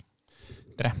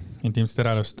Tere! Intiimselt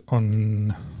Eraelust on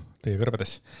teie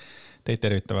kõrvades. Teid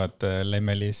tervitavad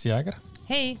Lemmelis Jääger.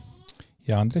 Hei!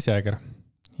 Ja Andres Jääger.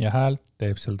 Ja häält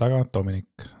teeb seal taga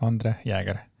Dominik Andre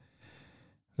Jääger.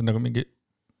 See on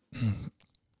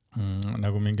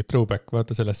nagu mingi throwback,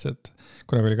 vaata sellesse, et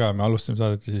kuna oli ka, me alustasime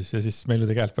saadet ja siis meil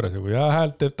oli häält pärast ja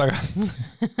häält teeb taga.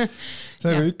 See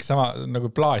on nagu üks sama nagu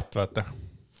plaat, vaata.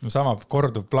 Sama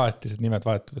korduv plaat, lihtsalt nimed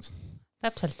vahetuvad.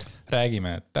 Täpselt.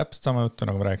 Räägime täpselt sama juttu,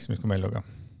 nagu me rääkisime Melluga.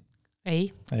 Ei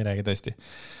räägi tõesti.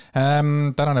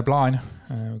 Tänane plaan,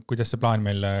 kuidas see plaan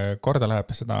meil korda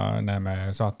läheb, seda näeme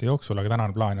saate jooksul, aga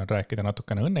tänane plaan on rääkida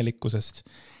natukene õnnelikkusest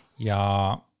ja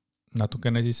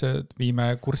natukene siis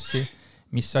viime kurssi,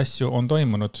 mis asju on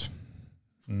toimunud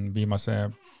viimase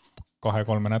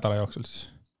 2-3 nädala jooksul siis.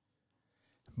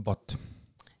 Bot.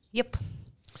 Jep.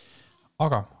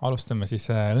 Aga alustame siis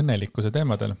õnnelikkuse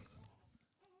teemadel,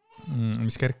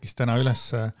 mis kerkis täna üles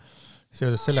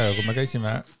seoses sellega, kui me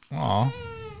käisime...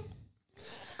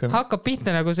 Hakkab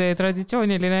pihta nagu see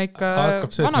traditsiooniline ikka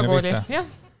vanakooli. Jah,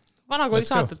 vanakooli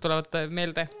saated tulevad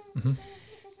meelde.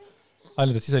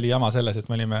 Ainult, et siis oli jama selles, et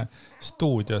me olime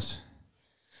stuudios.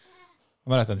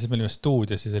 Ma mäletan, siis me olime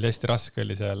stuudios, siis oli hästi raske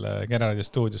oli seal Generali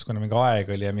stuudios, kuna mingi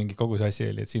aeg oli ja mingi kogu see asi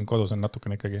oli, et siin kodus on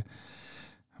natukene ikkagi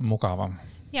mugavam.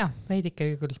 Jaa,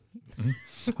 veidike küll.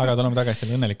 Aga tuleme tagasi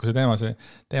selle õnnelikkuse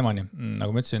teemani.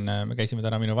 Nagu ma ütlesin, me käisime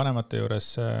täna minu vanemate juures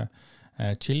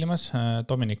chillimas.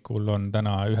 Dominikul on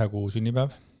täna 1 kuu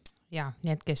sünnipäev. Jaa,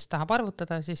 nii et kes tahab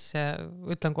arvutada, siis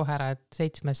ütlen kohe ära, et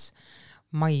 7.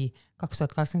 mai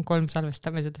 2023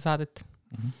 salvestame seda saadet.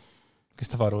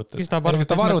 Kes tahab arvutada?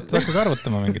 Hakkage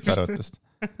arvutama mingit arvutust.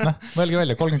 Mõelge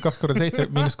välja, 32 korda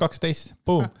 7 miinus 12.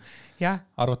 Boom.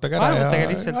 Arvutage ära ja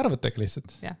arvutage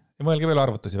lihtsalt. Ja mõelge veel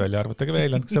arvutusi välja, arvutage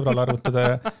veel, andke sõbrale arvutada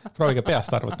ja proovige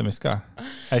peast arvutamist ka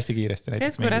hästi kiiresti.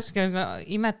 Tead, kui raske on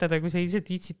imetada, kui sa ise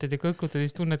tiitsitad ja kõkutad,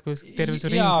 siis tunned, kus terve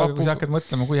su ring vapub. Kui sa hakkad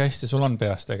mõtlema, kui hästi sul on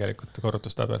peast tegelikult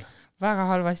korrutustabel. Väga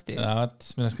halvasti.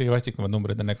 Millest kõige vastikumad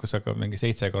numbrid on need, kus hakkab mingi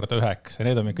 7 korda 9.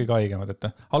 Need on kõige haigemad. Et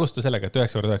alusta sellega, et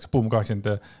 9 korda 9, boom,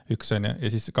 81 on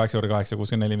ja siis 8 korda 8,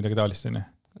 64, midagi taolist on.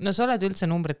 No sa oled üldse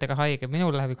numbritega haige.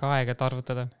 Minul läheb ikka aega, et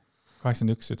arvutada.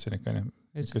 81 ütlesin ikka.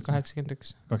 Ütlesid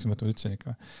 81. 80 ütlesin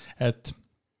ikka. Et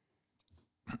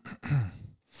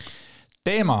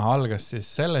teema algas siis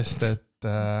sellest,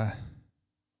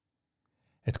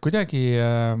 et kuidagi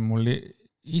mul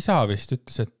isa vist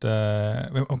ütles, et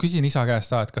ma küsin isa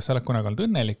käest, et kas sa oled kunagi olnud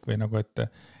õnnelik või nagu,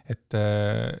 et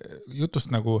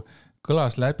jutust nagu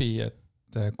kõlas läbi, et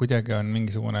kuidagi on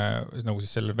mingisugune, nagu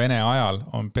siis selle Vene ajal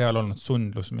on peal olnud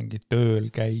sundlus mingi tööl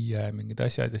käia ja mingid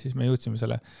asjad ja siis me jõudsime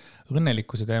selle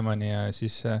õnnelikkuse teemani ja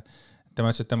siis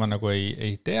tema ütles, et tema nagu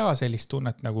ei tea sellist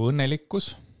tunnet nagu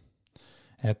õnnelikkus.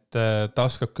 Et ta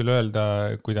oskab küll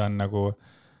öelda, kui ta on nagu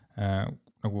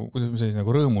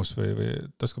rõõmus või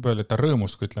ta oskab öelda, et ta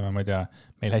rõõmus, kui ütleme, ma ei tea,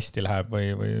 meil hästi läheb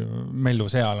või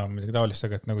mellu seal on midagi taolist,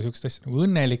 aga et nagu siukest asja nagu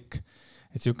õnnelik,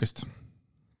 et siukest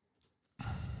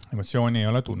emotsiooni ei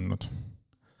ole tundnud.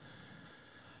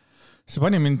 See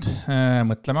pani mind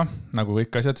mõtlema, nagu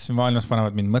kõik asjad siin maailmas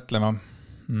panevad mind mõtlema.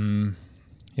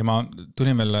 Ja ma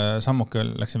tulin veel sammuke,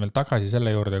 läksin veel tagasi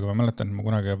selle juurde, kui ma mäletan, et ma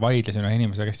kunagi vaidlesin ühe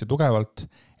inimesega hästi tugevalt,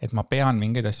 et ma pean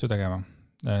mingeid asju tegema.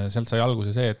 Sealt sai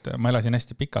alguse see, et ma elasin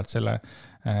hästi pikalt selle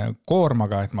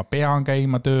koormaga, et ma pean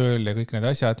käima tööl ja kõik need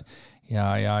asjad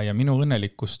ja minu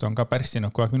õnnelikkust on ka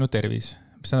pärssinud kogu aeg minu tervis.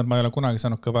 Mis tähendab, ma ei ole kunagi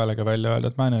saanud kõvalega välja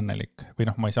öelda, et ma olen õnnelik. Või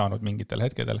ma ei saanud mingitel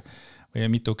hetkedel või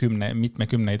mitme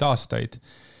kümneid aastaid.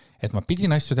 Et ma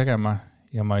pidin asju tegema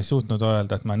ja ma ei suutnud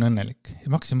öelda, et ma olen õnnelik. Ja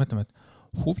ma hakkasin mõtlema, et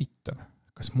huvitav,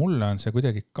 kas mulle on see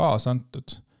kuidagi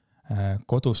kaasantud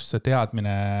kodus see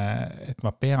teadmine, et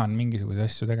ma pean mingisuguseid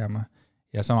asju tegema.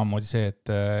 Ja samamoodi see,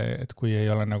 et kui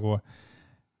ei ole nagu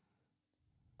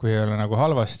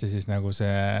halvasti, siis nagu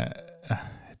see,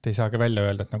 et ei saagi välja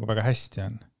öelda, et nagu väga hästi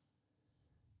on.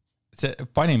 See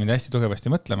pani mind hästi tugevasti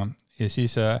mõtlema ja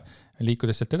siis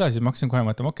liikudes sealt edasi, ma hakkasin kohe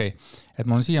mõtlema, et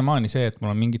mul on siiamaani see, et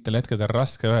mul on mingitel hetkedel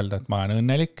raske öelda, et ma olen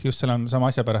õnnelik just selle sama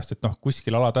asja pärast, et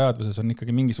kuskil alatajadvuses on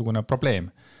ikkagi mingisugune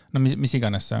probleem. No mis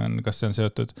iganes see on, kas see on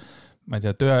seotud, ma ei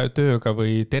tea, tööga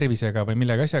või tervisega või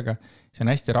millegi asjaga, see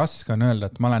on hästi raske on öelda,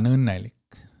 et ma olen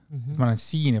õnnelik. Ma olen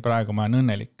siin ja praegu ma olen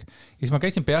õnnelik. Ja siis ma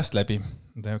käisin peast läbi,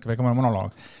 väga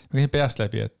monoloog, ma käisin peast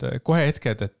läbi, et kohe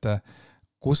hetked, et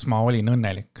kus ma olin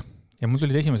õnnelik. Ja mul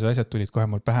tulid esimesed asjad tulid kohe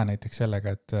mul pähe näiteks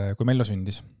sellega, et kui Mello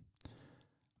sündis,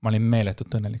 ma olin meeletult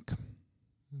õnnelik.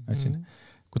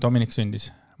 Kui Dominik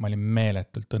sündis, ma olin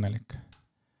meeletult õnnelik.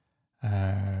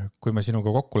 Kui me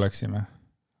sinuga kokku läksime,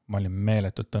 ma olin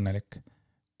meeletult õnnelik.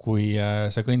 Kui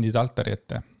sa kõndid altari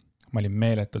ette, ma olin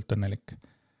meeletult õnnelik.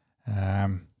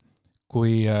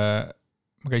 Kui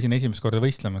ma käisin esimest korda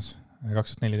võistlemas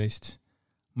 2014.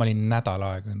 Ma olin nädal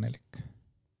aega õnnelik.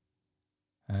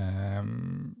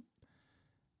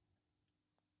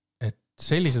 Et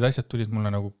sellised asjad tulid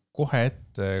mulle nagu kohe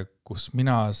ette, kus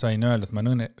mina sain öelda, et ma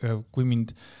kui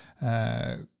mind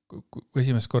kui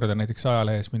esimest korda näiteks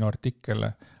ajalehes minu artikkel,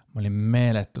 ma olin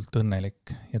meeletult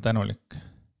õnnelik ja tänulik.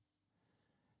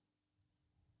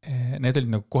 Need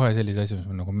olid nagu kohe sellise asja, mis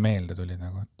mul nagu meelde tuli.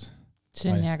 Nagu, et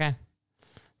see on nii äge.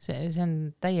 See on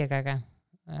täiega äge.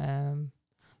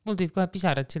 Mul tulid kohe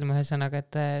pisarad silma ühesõnaga,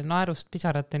 et naerust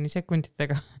pisarateni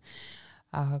sekunditega.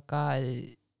 Aga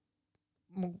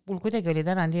mul kuidagi oli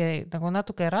täna nii, nagu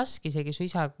natuke raske isegi su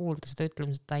isa kuulda seda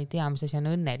ütlemas, et ta ei tea, mis asi on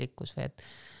õnnelikkus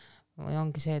või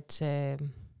ongi see, et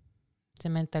see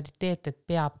mentaliteet, et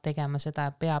peab tegema seda,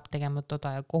 peab tegema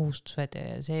toda ja kohustused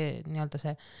ja see nii-öelda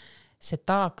see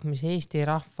taak, mis Eesti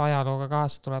rahva ajalooga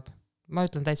kaasa tuleb. Ma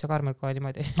ütlen täitsa karmel kohe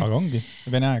niimoodi. Aga ongi,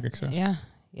 vene aeg, eks või? Jah,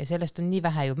 ja sellest on nii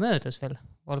vähe ju möödas veel,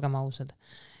 olgem ausad.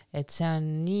 Et see on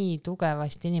nii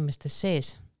tugevasti inimestes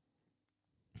sees.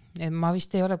 Et ma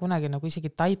vist ei ole kunagi nagu isegi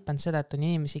taipanud seda, et on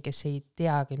inimesi, kes ei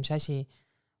teagi, mis asi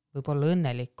võib olla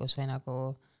õnnelikkus või nagu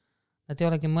nad ei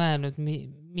olegi mõelnud,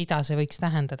 mida see võiks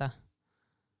tähendada.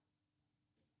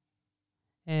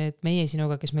 Et meie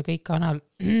sinuga, kes me kõik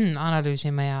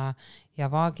analüüsime ja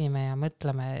vaagime ja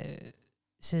mõtleme,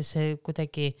 see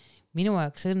kuidagi minu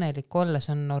jaoks õnnelik olla,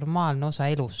 see on normaalne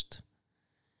osa elust.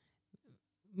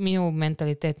 Minu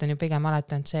mentaliteet on ju pigem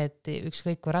alati on see, et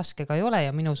ükskõik kui raske ka ei ole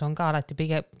ja minus on ka alati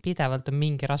pidevalt on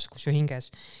mingi raskus ju hinges,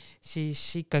 siis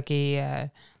ikkagi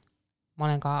ma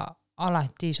olen ka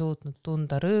alati suutnud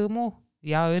tunda rõõmu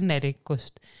ja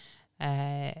õnnelikkust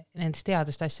nendest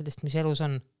teadest asjadest, mis elus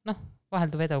on.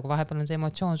 Vahelduv edu, kui vahepeal on see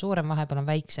emotsioon suurem, vahepeal on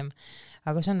väiksem.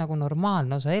 Aga see on nagu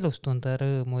normaalne osa elust tunda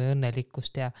rõõmu ja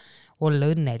õnnelikkust ja olla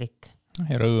õnnelik.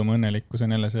 Ja rõõm, õnnelikkus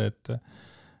on jälle see, et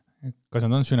kas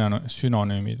nad on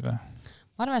sünonüümid või?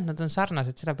 Ma arvan, et nad on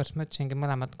sarnased, sellepärast ma ütlesingi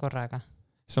mõlemad korraga.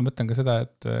 Siis ma mõtlen ka seda,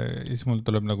 et siis mul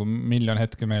tuleb nagu miljon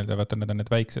hetke meelde, vaata, need on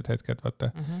need väiksed hetked,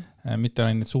 vaata. Mitte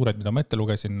ainult need suured, mida ma ette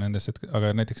lugesin nendest,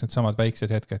 aga näiteks need samad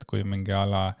väiksed hetked, kui mingi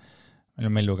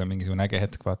meil luge mingisugune äge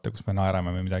hetk, vaata, kus me naerame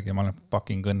või midagi ja ma olen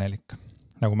fucking õnnelik.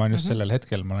 Nagu ma olen just sellel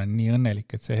hetkel, ma olen nii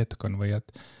õnnelik, et see hetk on või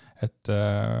et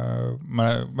ma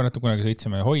mäletan kunagi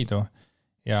sõitsime hoidu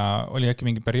ja oli äkki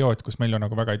mingi periood, kus meil on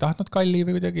nagu väga ei tahtnud Kalli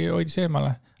või kuidagi hoidis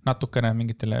eemale natukene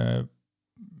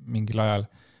mingil ajal.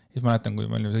 Siis ma mäletan, kui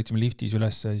me sõitsime liftis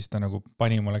üles, siis ta nagu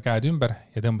pani mulle käed ümber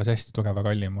ja tõmbas hästi tugeva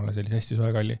Kalli mulle, see oli hästi soe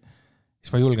Kalli.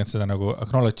 Siis ma julgen seda nagu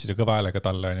acknowledge'ida kõva häälega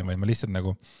talle, või ma lihtsalt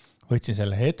nagu võtsin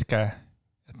selle hetke,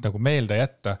 et nagu meelde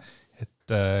jätta,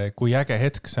 et kui äge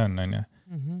hetk see on.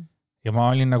 Ja ma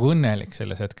olin nagu õnnelik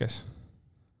selles hetkes.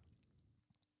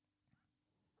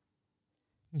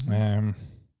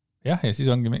 Ja siis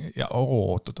ongi,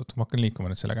 oot, ma hakkan liikuma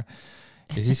nüüd sellega.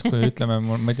 Ja siis, kui ütleme,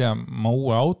 ma ei tea, ma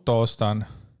uue auto ostan,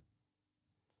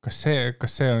 kas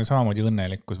see on samamoodi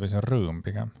õnnelikkus või see on rõõm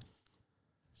pigem?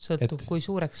 Sõltub, kui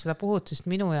suureks seda puhud,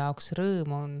 sest minu jaoks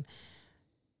rõõm on,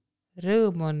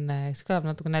 see kõlab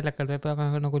natuke näljakalt,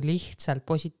 aga nagu lihtsalt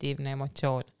positiivne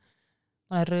emotsioon.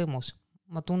 Ma olen rõõmus,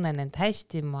 ma tunnen end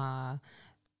hästi, ma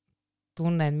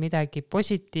tunnen midagi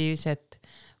positiivset.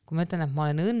 Kui ma ütlen, et ma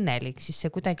olen õnnelik, siis see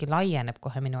kuidagi laieneb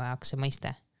kohe minu jaoks see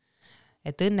mõiste.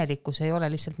 Et õnnelikkus ei ole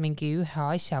lihtsalt mingi ühe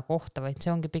asja kohta, vaid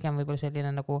see ongi pigem võib-olla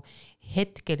selline nagu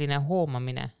hetkeline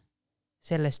hoomamine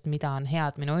sellest, mida on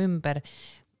head minu ümber.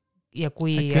 Ja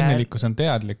kui õnnelikkus on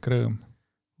teadlik rõõm.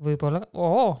 Võib-olla,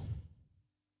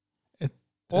 et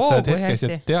sa oled hetkes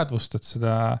ja teadvustad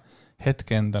seda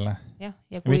hetke endale. Ja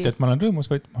mitte, et ma olen rõõmus,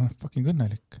 vaid ma olen fucking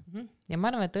õnnelik. Ja ma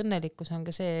arvan, et õnnelikkus on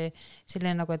ka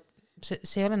selline nagu, et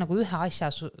see ei ole nagu ühe asja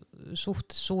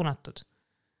suhtes suunatud.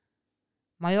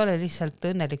 Ma ei ole lihtsalt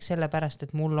õnnelik sellepärast,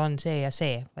 et mul on see ja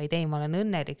see, vaid ei, ma olen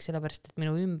õnnelik sellepärast, et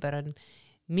minu ümber on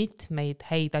mitmeid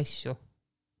häid asju.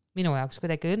 Minu jaoks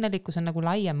kuidagi õnnelikkus on nagu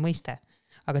laiem mõiste,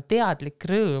 aga teadlik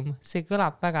rõõm, see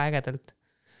kõlab väga ägedalt.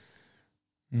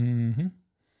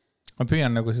 Ma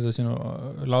püüan nagu seda sinu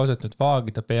lauset nüüd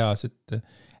vaagida peas,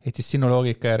 et siis sinu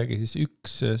loogika järgi siis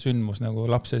üks sündmus nagu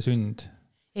lapse sünd.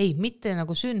 Ei, mitte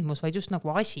nagu sündmus, vaid just nagu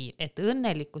asi, et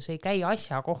õnnelikkus ei käi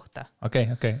asja kohta. Okei,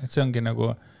 et see ongi nagu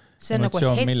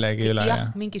emotsioon nagu millegi üle.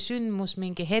 Jah, mingi sündmus,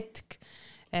 mingi hetk,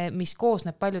 mis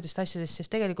koosneb paljudest asjadest,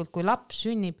 sest tegelikult kui laps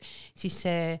sünnib, siis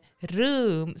see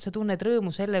rõõm, sa tunned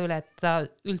rõõmu selle üle, et ta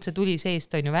üldse tuli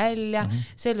seest on ju välja,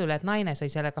 selle üle, et naine sai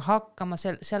sellega hakkama,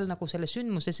 seal nagu selle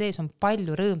sündmuse sees on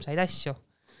palju rõõmsaid asju.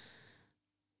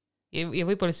 Ja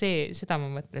võib-olla seda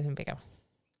ma mõtlesin pigem.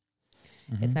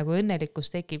 Et nagu õnnelikkus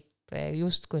tekib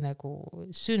just kui nagu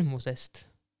sündmusest,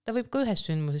 ta võib ka ühes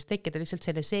sündmuses tekkida, lihtsalt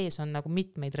selle sees on nagu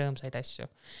mitmeid rõõmsaid asju.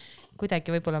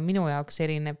 Kuidagi võib-olla minu jaoks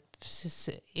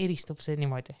eristub see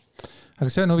niimoodi. Aga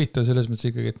see on huvitav selles mõttes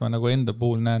ikkagi, et ma nagu enda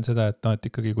puhul näen seda, et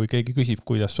ikkagi kui keegi küsib,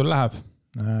 kuidas sul läheb,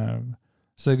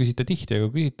 seda küsite tihti, aga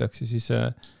kui küsitakse,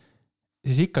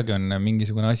 siis ikkagi on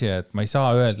mingisugune asi, et ma ei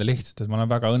saa öelda lihtsalt, et ma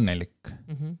olen väga õnnelik.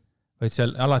 Vaid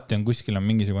seal alati on kuskil on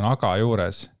mingisugune aga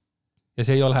juures ja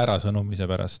see ei ole ära sõnumise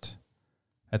pärast.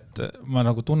 Et ma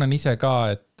nagu tunnen ise ka,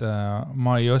 et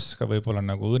ma ei oska võib-olla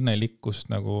nagu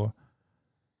õnnelikkust nagu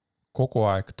kogu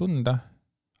aeg tunda,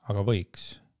 aga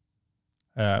võiks.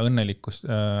 Õnnelikkust,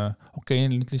 okei,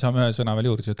 nüüd lisame ühe sõna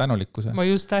veel juurde, see tänulikkuse. Ma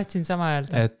just tahtsin sama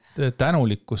öelda. Et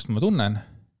tänulikkust ma tunnen,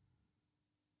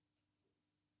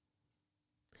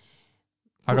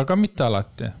 aga ka mitte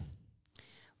alati.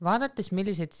 Vaadates,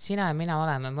 millised sina ja mina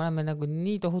oleme, me oleme nagu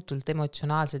nii tohutult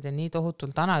emotsionaalsed ja nii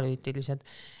tohutult analüütilised,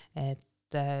 et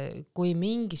kui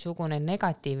mingisugune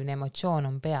negatiivne emotsioon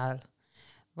on peal,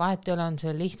 vahet ei ole, on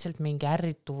see lihtsalt mingi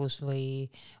ärrituvus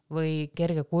või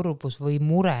kerge kurbus või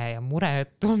mure ja mure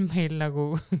on meil nagu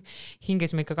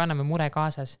hinges me ikka kanname mure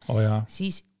kaasas.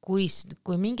 Siis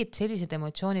kui mingid sellised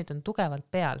emotsioonid on tugevalt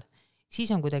peal,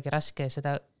 siis on kuidagi raske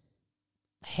seda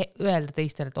öelda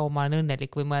teistele, et ma olen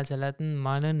õnnelik või mõelda selle, et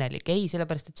ma olen õnnelik. Ei,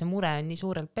 sellepärast, et see mure on nii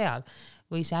suurelt peal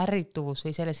või see ärrituvus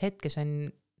või selles hetkes on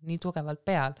nii tugevalt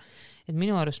peal. Et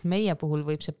minu arust meie puhul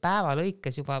võib see päeva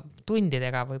lõikes juba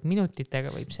tundidega või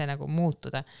minutitega võib see nagu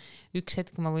muutuda. Üks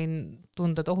hetk ma võin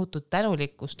tunda tohutut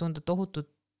tänulikkust, tunda tohutut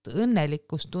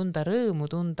õnnelikkust, tunda rõõmu,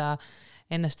 tunda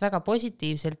ennast väga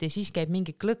positiivselt ja siis käib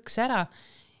mingi klõks ära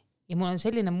ja mul on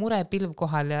selline murepilv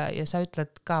kohal ja sa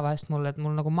ütled ka vahest mulle, et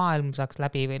mul nagu maailm saaks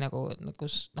läbi või nagu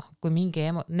kui mingi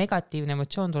negatiivne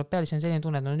emotsioon tuleb peale, siis on selline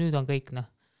tunne, et nüüd on kõik .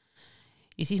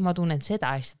 Ja siis ma tunnen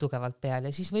seda hästi tugevalt peal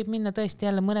ja siis võib minna tõesti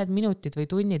jälle mõned minutid või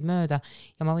tunnid mööda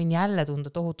ja ma võin jälle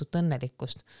tunda tohutut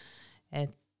õnnelikkust.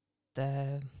 Et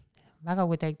väga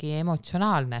kuidagi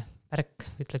emotsionaalne värk,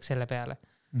 ütleks selle peale.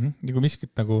 Ja kui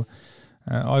miskit nagu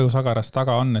ajusagarast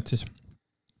taga on, et siis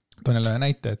toon jälle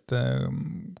näite, et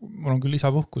mul on küll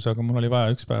lisapuhkus, aga mul oli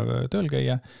vaja üks päev tööl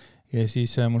käia ja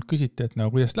siis mul küsiti, et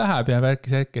no, kuidas läheb ja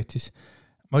värki, et siis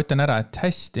ma ütlen ära, et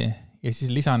hästi ja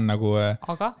siis lisan nagu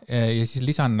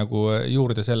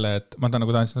juurde selle, et ma tahan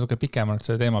natuke pikemalt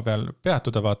selle teema peal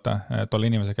peatuda vaata tolle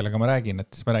inimese, kellega ma räägin, et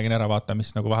siis ma räägin ära vaata, mis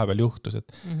nagu vahepeal juhtus,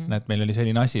 et et meil oli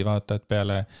selline asi vaata, et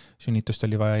peale sünnitust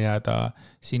oli vaja jääda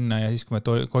sinna ja siis kui me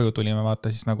koju tulime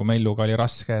vaata, siis nagu Melluga oli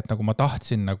raske, et nagu ma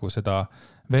tahtsin nagu seda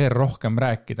veel rohkem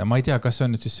rääkida. Ma ei tea, kas see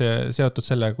on nüüd siis seotud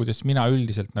sellega, kuidas mina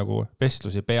üldiselt nagu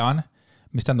vestlusi pean,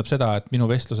 mis tähendab seda, et minu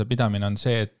vestluse pidamine on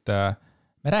see, et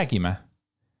me räägime.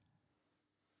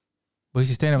 Või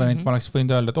siis teine variant, ma oleks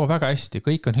võinud öelda, et väga hästi,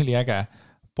 kõik on üliäge,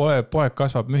 poeg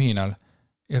kasvab mühinal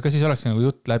ja ka siis oleks nagu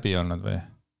jutt läbi olnud või?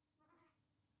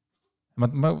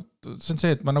 See on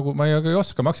see, et ma ei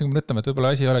oska, ma hakkasin mõtlema, et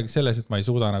võib-olla asi ei olegi selles, et ma ei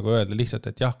suuda nagu öelda lihtsalt,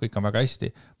 et jah, kõik on väga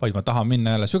hästi, vaid ma tahan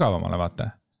minna jälle sügavamale,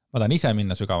 vaata. Ma tahan ise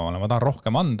minna sügavamale, ma tahan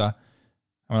rohkem anda,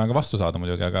 ma tahan ka vastu saada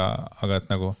muidugi, aga et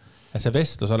nagu et see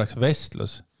vestlus oleks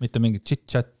vestlus, mitte mingi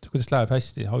chit-chat, kuidas läheb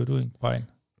hästi, how you doing,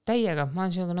 fine. Täiega, ma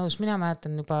olen sinuga nõus, mina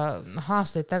mäletan juba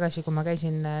aastaid tagasi, kui ma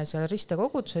käisin seal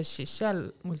ristekoguduses, siis seal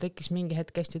mul tekkis mingi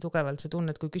hetk hästi tugevalt see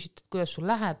tunne, et kui küsitud, kuidas sul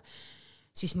läheb,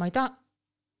 siis ma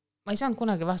ei saanud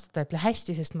kunagi vastata, et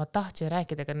hästi, sest ma tahtsin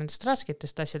rääkida ka nendest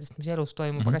rasketest asjadest, mis elus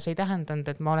toimub, aga see ei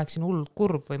tähendanud, et ma oleksin hullult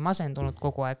kurb või masendunud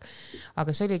kogu aeg.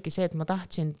 Aga see oligi see, et ma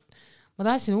tahtsin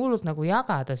hullult nagu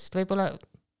jagada, sest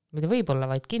võib-olla,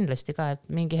 vaid kindlasti ka, et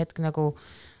mingi hetk nagu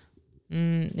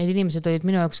need inimesed olid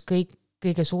minu jaoks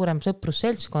kõige suurem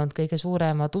sõprusseltskond, kõige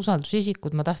suuremad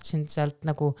usaldusisikud, ma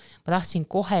tahtsin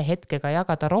kohe hetkega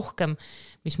jagada rohkem,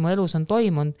 mis mu elus on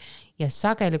toimunud ja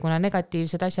sageli, kuna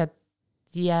negatiivsed asjad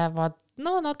jäävad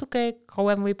natuke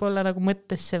kauem võib-olla nagu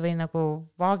mõttesse või nagu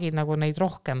vaagid nagu neid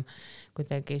rohkem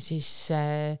kuidagi, siis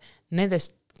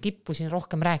nendest kippusin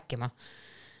rohkem rääkima.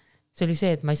 See oli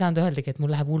see, et ma ei saanud öeldagi, et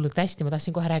mul läheb hullult hästi, ma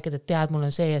tahtsin kohe rääkida, et tead, mul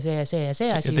on see ja see ja see ja see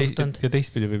asi juhtunud. Ja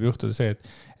teistpidi võib juhtuda see,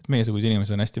 et meiesugused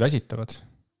inimesed on hästi väsitavad.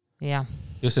 Ja.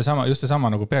 Just see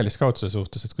sama nagu pealiskautuse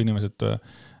suhtes, et kui inimesed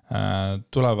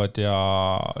tulevad ja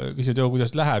küsivad,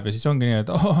 kuidas läheb ja siis ongi nii,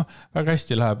 et väga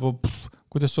hästi läheb,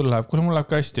 kuidas sul läheb, kuule mul läheb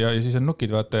ka hästi ja siis on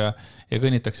nukid vaata ja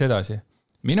kõnnitakse edasi.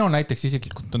 Minu näiteks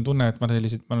isiklikult on tunne, et ma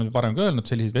olen varem ka öelnud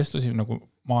selliseid vestlusi, nagu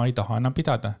ma ei taha enam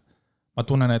pidada. Ma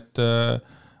tunnen, et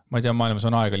ma ei tea, maailmas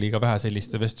on aega liiga vähe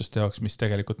selliste vestluste jaoks, mis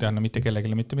tegelikult ei anna mitte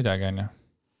kellegile mitte midagi, on ju.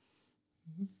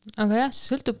 Aga jah, see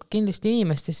sõltub ka kindlasti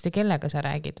inimestest ja kellega sa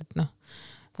räägid, et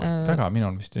väga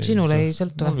minul vist sinul ei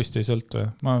sõltu. Mul vist ei sõltu.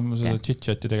 Ma seda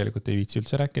chit-chati tegelikult ei viitsi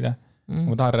üldse rääkida. Kui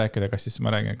ma tahan rääkida, kas siis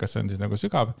ma räägin, kas see on siis nagu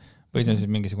sügav või see on siis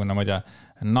mingisugune, ma ei tea,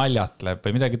 naljatleb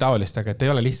või midagi taolist, aga et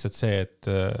ei ole lihtsalt see, et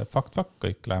fakt,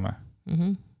 kõik läheme.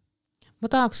 Ma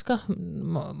tahaks ka,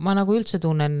 ma nagu üldse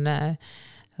tunnen,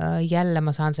 jälle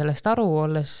ma saan sellest aru,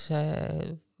 olles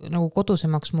nagu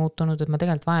kodusemaks muutunud, et ma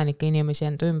tegelikult vajan ikka inimesi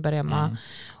enda ümber ja ma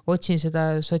otsin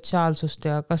seda sotsiaalsust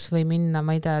ja kas või minna,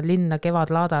 ma ei tea, linna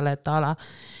kevadlaadale,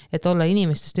 et olla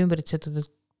inimestest ümbritsetud,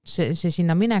 et see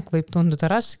sinna minek võib tunduda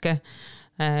raske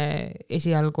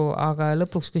esialgu, aga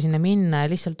lõpuks kui sinna minna ja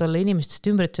lihtsalt olla inimestest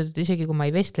ümbritsetud, isegi kui ma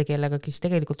ei vestle kellegagi, siis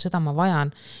tegelikult seda ma vajan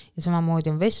ja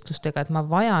samamoodi on vestlustega, et ma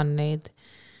vajan neid,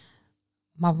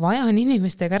 ma vajan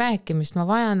inimestega rääkimist, ma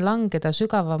vajan langeda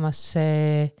sügavamasse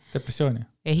depressiooni.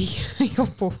 Ei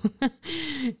jopu.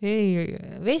 Ei,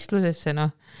 vestlusesse,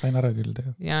 noh. Sain ära küll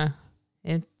teha. Ja,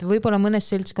 et võib-olla mõnes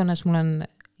seltskonnas mul on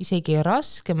isegi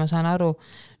raske, ma saan aru,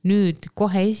 nüüd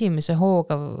kohe esimese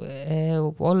hooga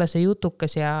olla see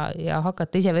jutukas ja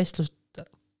hakata ise vestlust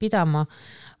pidama,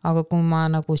 aga kui ma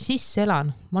nagu sisse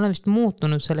elan, ma olen vist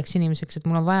muutunud selleks inimeseks, et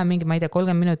mul on vaja mingi, ma ei tea,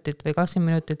 30 minutit või 20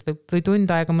 minutit või tund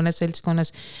aega mõnes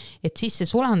seltskonnas, et sisse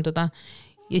sulanduda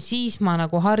ja siis ma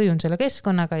nagu harjun selle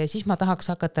keskkonnaga ja siis ma tahaks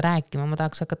hakata rääkima, ma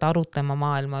tahaks hakata arutlema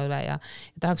maailma üle ja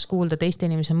tahaks kuulda teiste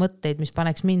inimese mõtteid, mis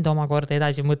paneks mind omakorda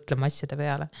edasi mõtlema asjade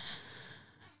peale.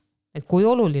 Et kui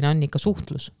oluline on ikka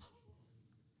suhtlus?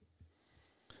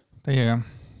 Teiega.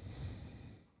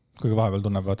 Kuigi vahepeal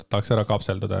tunneb, et tahaks ära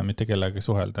kapselduda ja mitte kellega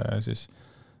suhelda ja siis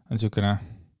on niisugune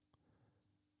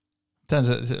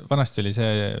see vanasti oli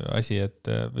see asi,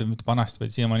 et või mitte vanasti,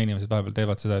 vaid siiamaani inimesed vahepeal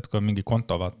teevad seda, et kui on mingi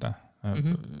konto, vaata,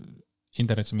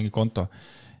 internetis on mingi konto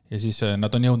ja siis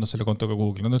nad on jõudnud selle kontoga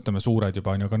kuhugi, nad ütleme suured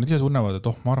juba, aga nad ise tunnevad,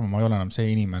 et ma arvan, ma ei ole enam see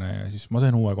inimene ja siis ma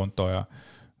teen uue konto ja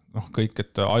kõik,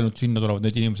 et ainult sinna tulevad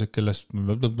need inimesed, kellest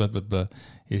blablabla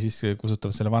ja siis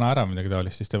kusutavad selle vana ära midagi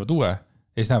taolist, siis teevad uue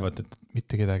ja siis näevad, et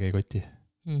mitte kedagi ei koti.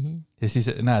 Ja siis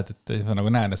näed, et nagu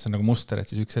näen, et see on nagu muster, et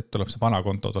siis üks hetk tuleb see vana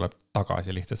konto tuleb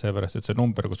tagasi lihtsalt seepärast, et see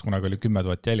number, kus kunagi oli 10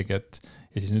 000 jälgijat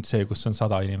ja siis nüüd see, kus on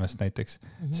 100 inimest näiteks,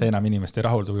 see enam inimest ei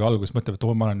rahuldu, kui alguses mõtleb, et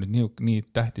ma olen nüüd nii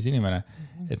tähtis inimene,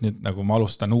 et nüüd nagu ma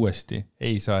alustan uuesti.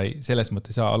 Selles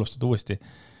mõttes ei saa alustada uuesti.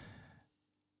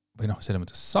 Või selles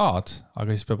mõttes saad, aga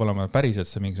siis peab olema päriselt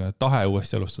see mingisugune tahe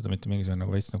uuesti alustada, mitte mingisugune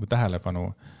nagu veits nagu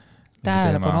tähelepanu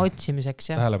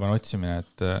otsimiseks, jah. Tähelepanu otsimine,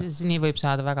 et nii võib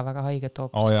saada väga-väga haiget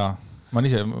hoopis. Jaa,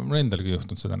 mul endalgi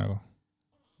juhtunud seda nagu.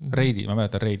 Reidi, ma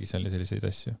mäletan Reidis oli selliseid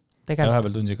asju. Ja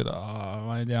vahepeal tundsin, et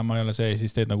ma ei tea, ma ei ole see,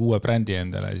 siis teed nagu uue brändi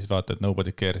endale ja siis vaata, et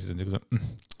nobody cares.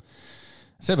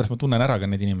 Seepärast ma tunnen ära ka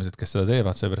need inimesed, kes seda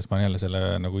teevad, seepärast ma olen jälle selle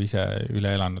nagu ise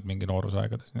üle elanud mingi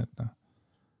noorusaegades, nii et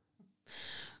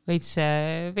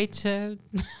veits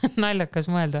naljakas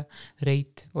mõelda,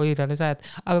 Reit, hoidale sajad.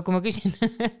 Aga kui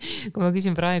ma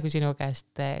küsin praegu sinu käest,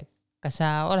 kas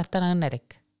sa oled täna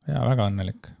õnnelik? Jaa, väga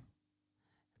õnnelik.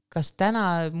 Kas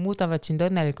täna muudavad sind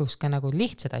õnnelikuks ka nagu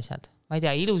lihtsad asjad? Ma ei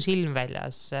tea, ilus ilm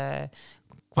väljas,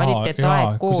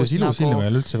 kvaliteetaeg koos. Kus ilus ilm ei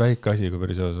ole üldse väike asi, kui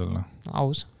päris olla.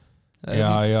 Aus.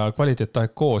 Ja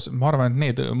kvaliteetaeg koos, ma arvan, et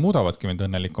need muudavadki mind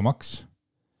õnnelikumaks.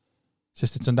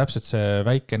 Sest et see on täpselt see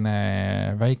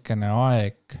väikene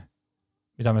aeg,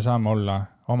 mida me saame olla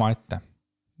oma ette.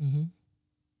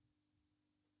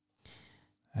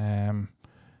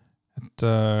 Et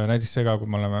näiteks see ka, kui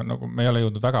me ei ole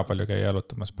jõudnud väga palju käia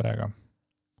jalutamas praegu.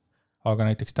 Aga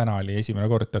näiteks täna oli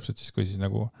esimene kord täpselt siis, kui siis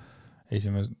nagu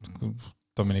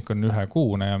Dominik on 1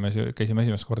 kuune ja me käisime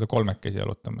esimest korda 3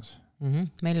 jalutamas.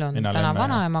 Meil on täna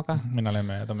vanaemaga. Mina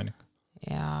Lemme ja Dominik.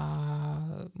 Ja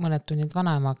mõned tunnid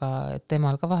vanaemaga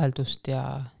temal ka vaheldust ja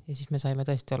siis me saime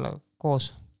tõesti olla koos.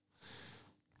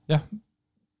 Jah,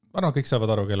 ma arvan, kõik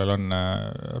saavad aru, kellel on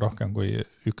rohkem kui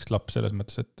üks laps selles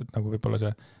mõttes, et nagu võib-olla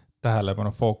see tähelepanu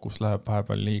fookus läheb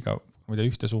vahepeal liiga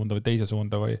ühte suunda või teise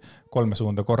suunda või 3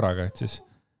 suunda korraga, et siis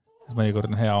mõnikord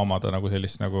on hea omada nagu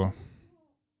sellist nagu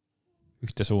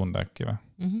ühte suunda äkki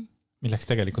või. Milleks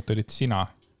tegelikult olid sina,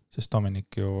 sest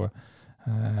Dominik ju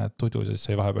tudus, et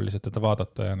sai vahepeal lihtsalt teda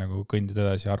vaadata ja nagu kõndida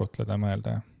edasi ja arutleda ja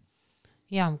mõelda.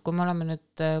 Ja, kui me oleme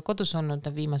nüüd kodus olnud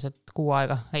viimased 6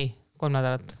 aega, 3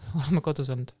 nädalat oleme kodus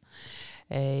olnud,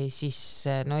 siis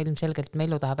ilmselgelt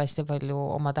Mellu tahab hästi palju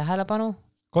oma tähelepanu.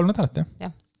 3 nädalat, jah?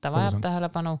 Jah, ta vajab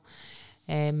tähelepanu.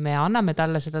 Me anname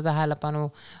talle seda tähelepanu,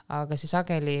 aga see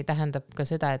sageli tähendab ka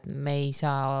seda, et me ei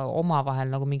saa omavahel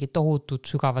nagu mingi tohutut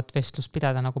sügavat vestlust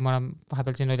pidada, nagu ma olen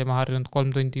vahepeal siin olime harjunud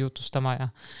 3 tundi jutustama ja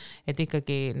et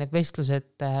ikkagi need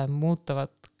vestlused muutuvad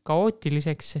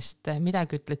kaootiliseks, sest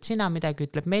midagi ütled sina, midagi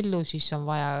ütleb Mellu, siis on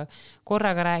vaja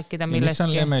korraga rääkida millestki. Mis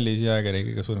on Lemmelis jäägeri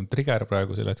kõige suurem trigger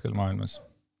praegu sel hetkel maailmas?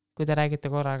 kui te räägite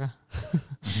korraga.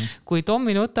 Kui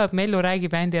Tommi nutab, Mellu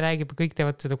räägib, Andy räägib, kõik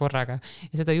teevad seda korraga.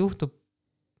 Ja seda juhtub,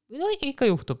 no ikka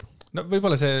juhtub. No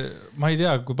võib-olla see, ma ei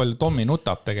tea, kui palju Tommi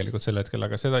nutab tegelikult sel hetkel,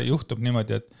 aga seda juhtub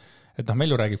niimoodi, et noh,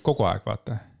 Mellu räägib kogu aeg,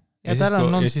 vaata. Ja tal on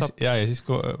non-stop. Ja siis,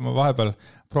 kui ma vahepeal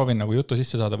proovin nagu jutu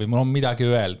sisse saada või mul on midagi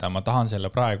öelda, ma tahan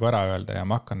selle praegu ära öelda ja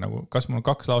ma hakkan nagu, kas mul on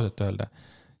 2 lauset öelda,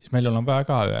 siis Mellul on vaja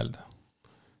ka öelda.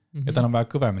 Ja tal on vaja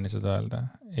kõvemini seda öelda.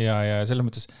 Ja selles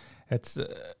mõttes, et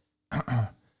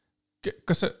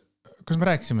kas me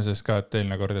rääkisime sellest ka, et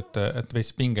eelmine kord, et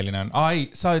veits pingeline on? Ei,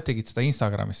 sa tegid seda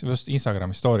Instagramis, just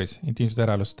Instagrami stories, Intiimselt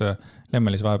Eraelust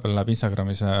Lemmelis vahepeal läheb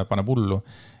Instagramis, paneb hullu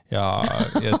ja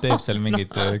teeb seal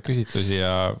mingid küsitlusi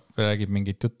ja räägib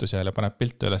mingit juttu seal ja paneb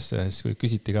pilte üles ja siis kui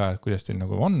küsiti ka, et kuidas teil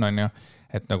nagu on ju,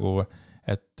 et nagu,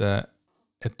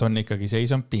 et on ikkagi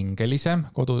seis on pingelisem,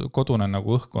 kodune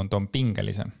nagu õhkkond on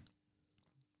pingelisem.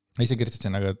 Ise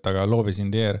kirjutasin, aga loovis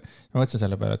Indier. Ma mõtlesin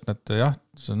selle peale, et jah,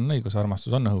 see on õigus,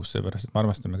 armastus on õhus, seepärast, et me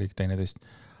armastame kõik teineteist.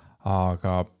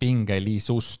 Aga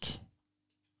pingelisust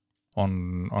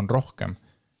on rohkem.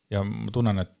 Ja ma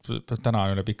tunnen, et täna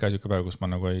on üle pika asjuka päev, kus ma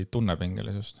nagu ei tunne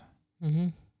pingelisust.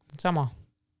 Sama.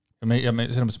 Ja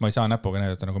selles mõttes ma ei saa näpuga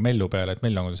näidata nagu Mellu peale, et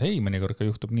Mellu on kuidas, ei, mõnikord ka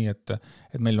juhtub nii, et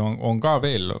Mellu on ka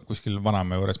veel kuskil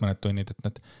vanamme juures mõned tunnid,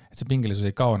 et see pingelisus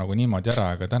ei kao nagu niimoodi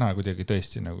ära, aga täna kuidagi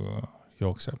tõesti nagu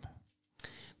jookseb.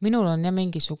 Minul on ja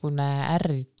mingisugune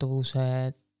ärrituvus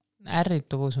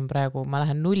on praegu, ma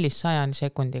lähen 0-100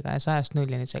 sekundiga ja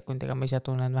 100-0 sekundiga, ma ise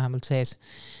tunnen vähemalt sees,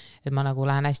 et ma nagu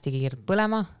lähen hästi kiirelt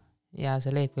põlema ja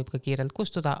see leek võib ka kiirelt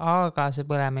kustuda, aga see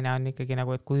põlemine on ikkagi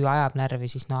nagu, et kui ajab närvi,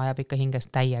 siis no ajab ikka hingest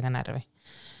täiega närvi.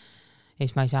 Ja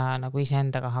siis ma ei saa nagu ise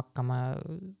endaga hakkama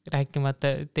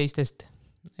rääkimata teistest.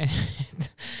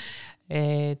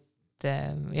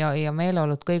 Ja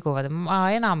meeleolud kõiguvad. Ma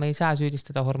enam ei saa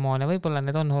süüdistada hormoone, võib-olla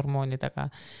need on hormoonid, aga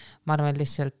ma arvan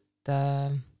lihtsalt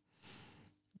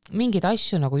mingid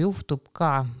asju nagu juhtub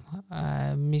ka,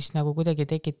 mis nagu kuidagi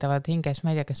tekitavad hinges,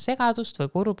 ma ei tea, kas segadust või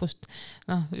kurbust.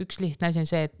 Noh, üks lihtne asi on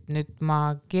see, et nüüd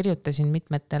ma kirjutasin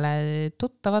mitmetele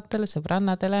tuttavatele,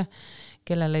 sõbrannadele,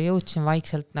 kellele jõudsin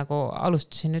vaikselt nagu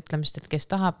alustasin ütlemist, et kes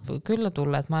tahab külla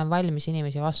tulla, et ma olen valmis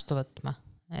inimesi vastu võtma,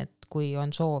 et kui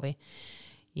on soovi.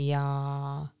 Ja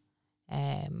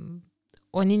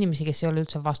on inimesi, kes ei ole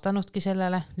üldse vastanudki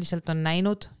sellele, lihtsalt on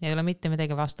näinud ja ei ole mitte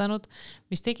midagi vastanud,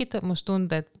 mis tekitab must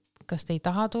tunde, et kas te ei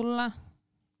taha tulla,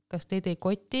 kas teid ei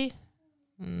koti,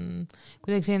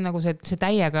 kuidagi see on nagu see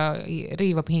täiega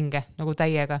riivab hinge, nagu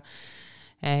täiega.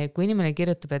 Kui inimene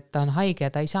kirjutab, et ta on haige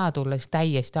ja ta ei saa tulla, siis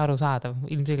täiesti arusaadav,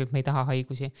 ilmselgelt me ei taha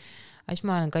haigusi. Siis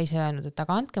ma olen ka ise öelnud, et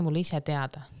aga andke mulle ise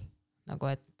teada,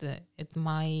 nagu et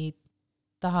ma ei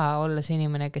taha olla see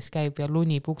inimene, kes käib ja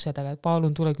lunib ukse taga, et palun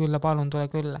tule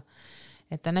külla.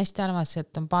 Et on hästi armas,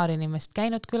 et on paar inimest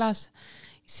käinud külas,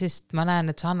 sest ma näen,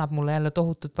 et see annab mulle jälle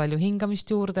tohutult palju hingamist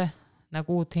juurde,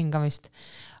 nagu uut hingamist.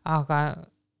 Aga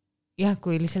jah,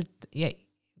 kui lihtsalt,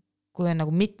 kui on nagu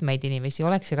mitmeid inimesi,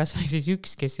 oleks see kas või siis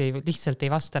üks, kes lihtsalt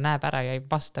ei vasta, näeb ära ja ei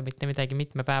vasta mitte midagi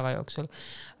mitme päeva jooksul.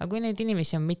 Aga kui neid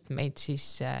inimesi on mitmeid,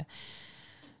 siis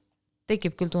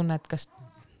tekib küll tunne, et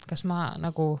kas ma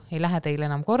nagu ei lähe teile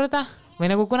enam korda või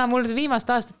nagu kuna mul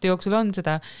viimaste aastate jooksul on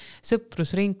seda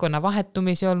sõprusringkonna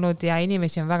vahetumisi olnud ja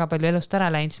inimesi on väga palju elust ära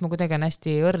läinud, siis ma kuidagi on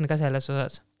hästi õrn ka selles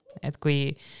osas, et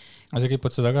kui... Sa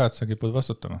kipud seda ka, et sa kipud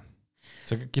vastutama.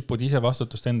 Sa kipud ise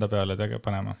vastutust enda peale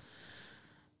panema.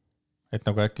 Et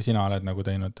nagu äkki sina oled nagu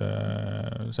teinud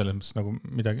selles mõttes nagu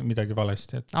midagi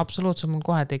valesti. Et... Absoluutselt, mul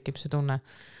kohe tekib see tunne.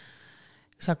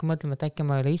 Siis hakkab mõtlema, et äkki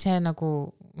ma ei ole ise nagu,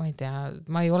 ma ei tea,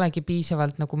 ma ei olegi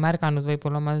piisavalt nagu märganud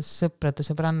võib-olla oma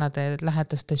sõbrannade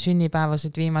lähedaste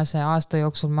sünnipäevasid viimase aasta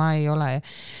jooksul ma ei ole,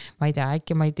 ma ei tea,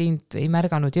 äkki ma ei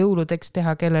märganud jõuludeks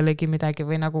teha kellelegi midagi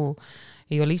või nagu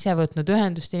ei ole ise võtnud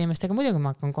ühendust inimestega, muidugi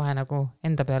ma hakkan kohe nagu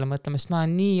enda peale mõtlema, sest ma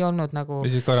olen nii olnud nagu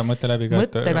ja siis korra mõtte läbi ka,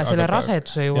 mõttega selle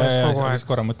raseduse juures kogu aeg. Siis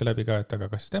korra mõtte läbi ka, et aga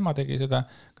kas tema tegi seda,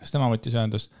 kas tema võttis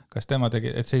ühendust, kas tema tegi,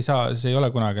 et see ei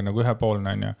ole kunagi nagu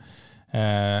ühepoolne on ju.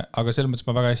 Aga selles mõttes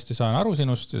ma väga hästi saan aru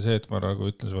sinust ja see, et ma nagu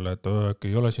ütlen sulle, et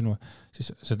ei ole sinu,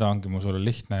 siis seda ongi mu sulle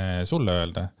lihtne sulle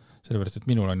öelda, sellepärast, et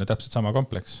minul on ju täpselt sama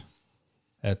kompleks.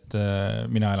 Et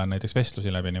mina elan näiteks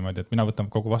vestlusi läbi niimoodi, et mina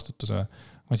võtan kogu vastutuse,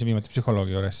 ma siin viimati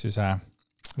psühholoogi juures, siis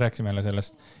rääkisime jälle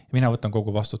sellest ja mina võtan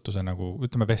kogu vastutuse nagu,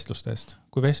 ütleme vestluste eest.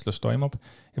 Kui vestlus toimub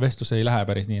ja vestlus ei lähe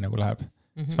päris nii nagu läheb,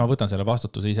 siis ma võtan selle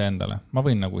vastutuse ise endale. Ma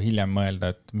võin nagu hiljem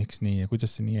mõelda, et miks nii ja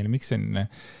kuidas see nii ja miks see nii.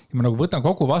 Ja ma nagu võtan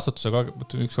kogu vastutuse,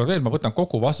 ükskord veel, ma võtan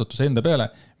kogu vastutuse enda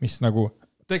peale, mis nagu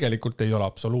tegelikult ei ole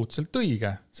absoluutselt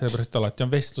õige. Sellepärast alati on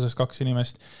vestluses 2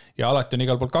 inimest ja alati on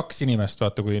igal pool 2 inimest,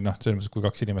 vaata kui, selles mõttes, kui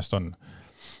 2 inimest on.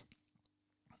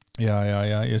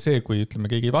 ja see, kui ütleme,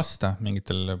 keegi ei vasta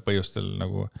mingitel põhjustel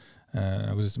nagu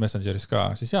siis Messengeris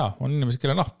ka, siis on inimesed,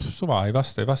 kellel suva, ei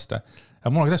vasta.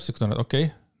 Ja mul on täpselt tunnud,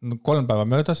 okei, 3 päeva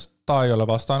möödas, ta ei ole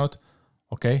vastanud.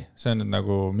 Okei, see on nüüd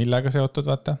nagu millega seotud,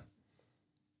 vaata.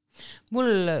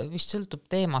 Mul vist sõltub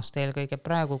teemast eelkõige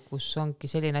praegu, kus ongi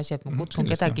selline asi, et ma kutsun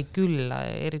kedagi külla,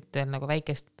 eriti nagu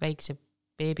väikse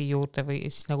beebi juurde või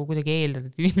siis nagu kuidagi eeldad,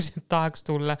 et inimesed tahaks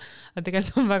tulla. Aga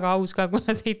tegelikult on väga aus ka, kui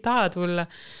nad ei taha tulla.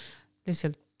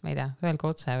 Lihtsalt, ma ei tea, öelge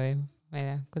otse või ma ei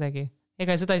tea, kuidagi.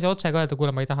 Ega seda ei saa otse ka öelda,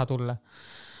 kuule, ma ei taha tulla.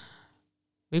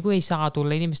 Või kui ei saa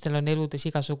tulla, inimestel on eludes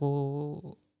igasugu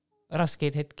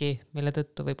raskeid hetki, mille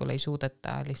tõttu võib-olla ei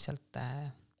suudeta lihtsalt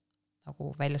nagu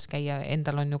väljas käia.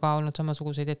 Endal on ju ka olnud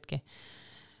samasuguseid hetki.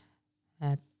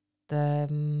 Et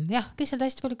lihtsalt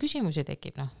hästi palju küsimusi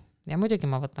tekib, Ja muidugi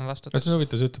ma võtan vastutust. See on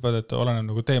huvitav, ütleb, et oleneb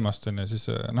nagu teemast on ja siis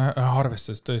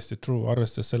arvestades tõesti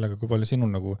arvestades sellega, kui palju sinul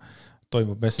nagu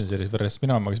toimub Messengeris võrres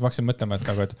mina, ma hakkasin mõtlema,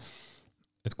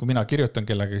 et kui mina kirjutan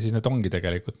kellega, siis need ongi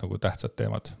tegelikult nagu tähtsad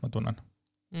teemad, ma tunnen.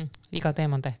 Iga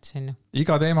teema on tähtis, on ju.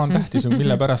 Iga teema on tähtis,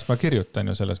 mille pärast ma kirjutan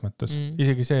ju selles mõttes.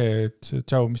 Isegi see, et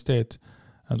tšau, mis teed,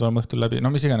 tuleme õhtul läbi. No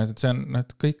mis iganes, et see on,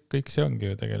 et kõik see ongi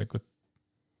ju tegelikult.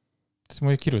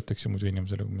 Ma ei kirjutaks ju muidu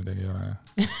inimesele, kui midagi ei ole.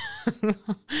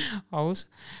 Aus.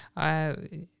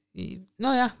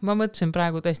 Nojah, ma mõtlesin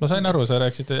praegu tõesti. Ma sain aru, sa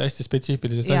rääksid hästi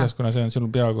spetsiifilisest asjast, kuna see on sul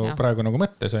praegu nagu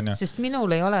mõttes, on ju. Sest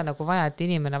minul ei ole nagu vaja, et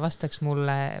inimene vastaks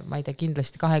mulle, ma ei tea,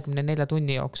 kindlasti 24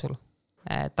 tunni jooksul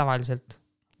tavaliselt.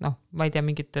 Ma ei tea,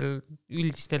 mingitel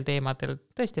üldistel teemadel.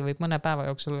 Tõesti võib mõne päeva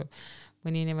jooksul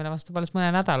mõni inimene vastab alles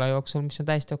mõne nädala jooksul, mis on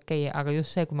täiesti okei, aga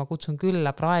just see, kui ma kutsun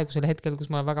külla praegusel hetkel,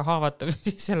 kus ma olen väga haavatav,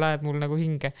 siis see laeb mul nagu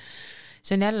hinge.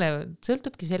 See on jälle,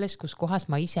 sõltubki sellest, kus kohas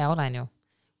ma ise olen ju,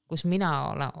 kus mina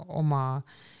olen oma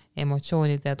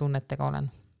emotsioonide ja tunnetega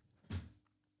olen.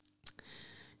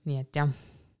 Nii et jah.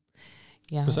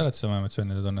 Kas sa oled sama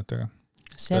emotsioonide ja tunnetega?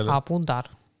 Segapundar.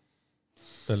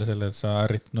 Peale selle, et sa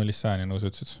ärrit 0-100 nagu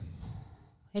sa ütlesid?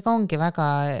 Ega ongi väga,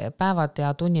 päevad ja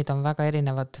tunnid on väga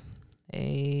erinevad.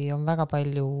 On väga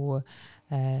palju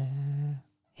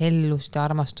hellust ja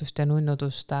armastust ja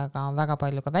nunnudust, aga on väga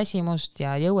palju ka väsimust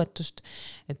ja jõuetust.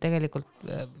 Et tegelikult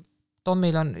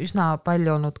Tomil on üsna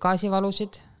palju olnud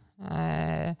gaasivalusid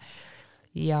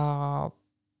ja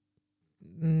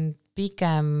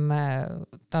pigem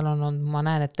tal on olnud, ma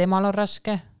näen, et temal on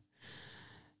raske.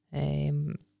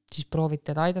 Siis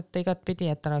proovite aidata igat pidi,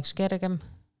 et tal oleks kergem.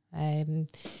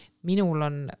 Minul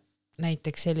on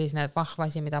näiteks selline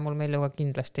vahvasi, mida mul meeluga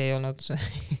kindlasti ei olnud.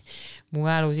 Mu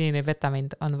mälu siin ei peta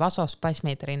mind, on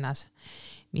vasospasmid rinnas,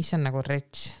 mis on nagu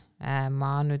rets.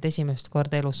 Ma nüüd esimest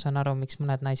korda elus saan aru, miks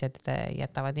mõned naised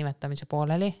jätavad imetamise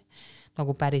pooleli.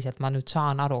 Nagu päriselt ma nüüd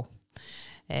saan aru.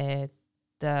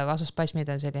 Et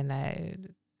vasospasmid on selline,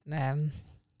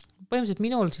 põhimõtteliselt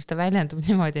minul siis ta väljendub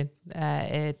niimoodi,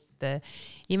 et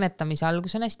imetamise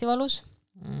algus on hästi valus.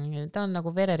 Ta on nagu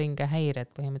vereringe häired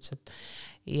põhimõtteliselt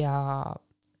ja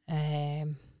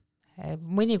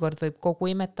mõnikord võib kogu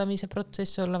imetamise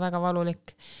protsess olla väga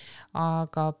valulik,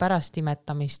 aga pärast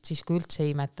imetamist, siis kui üldse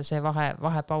imeta see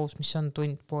vahepaus, mis on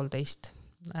 1-1,5,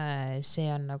 see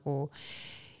on nagu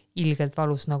ilgelt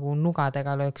valus, nagu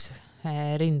nugadega lööks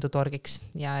rindu torgiks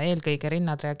ja eelkõige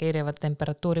rinnad reageerivad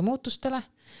temperatuuri muutustele.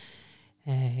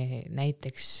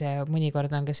 Näiteks mõnikord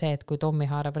on ka see, et kui Tommi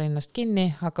haarab rinnast kinni,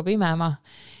 hakkab imema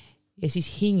ja siis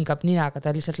hingab ninaga,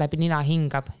 ta lihtsalt läbi nina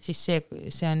hingab, siis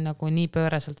see on nagu nii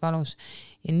pööraselt valus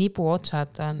ja nibu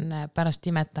otsad on pärast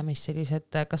imetamist sellised,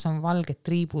 kas on valged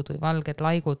triibud või valged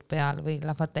laigud peal või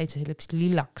lähevad täitsa selliseks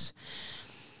lillaks.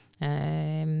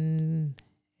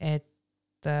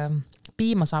 Et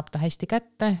piima saab ta hästi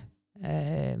kätte,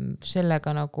 sellega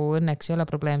nagu õnneks ei ole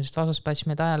probleem, sest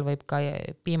vasospasmide ajal võib ka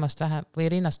piimast vähem või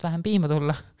rinnast vähem piima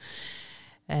tulla.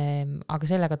 Aga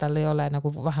sellega tal ei ole nagu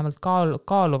vähemalt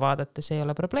kaalu vaadates ei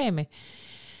ole probleemi.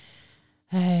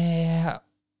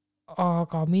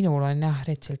 Aga minul on jah,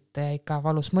 retsilt ikka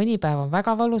valus. Mõni päev on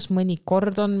väga valus, mõni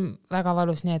kord on väga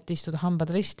valus, nii et istud hambad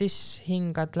ristis,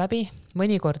 hingad läbi.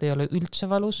 Mõni kord ei ole üldse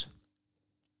valus.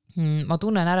 Ma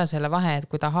tunnen ära selle vahe, et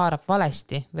kui ta haarab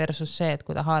valesti versus see, et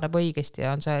kui ta haarab õigesti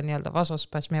ja on see nii-öelda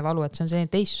vasospasmi valu, et see on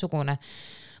selline teistsugune.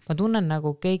 Ma tunnen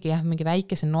nagu keegi mingi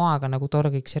väikese noaga nagu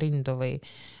torgiks rindu või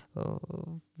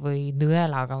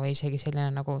nõelaga või isegi selline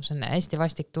nagu, see on hästi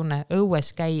vastik tunne,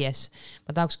 õues käies.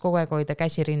 Ma tahaks kogu aeg hoida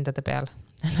käsi rindade peal,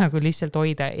 nagu lihtsalt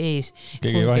hoida ees.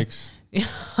 Keegi ei vahiks.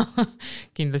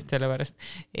 Kindlasti selle pärast.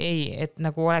 Ei, et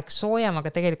nagu oleks soojem, aga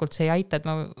tegelikult see ei aita, et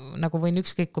ma nagu võin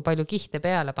ükskõik kui palju kihte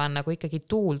peale panna, kui ikkagi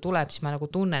tuul tuleb, siis ma nagu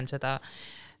tunnen seda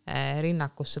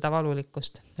rinnakus, seda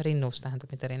valulikkust. Rinnus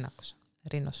tähendab, mitte rinnakus.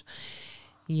 Rinnus.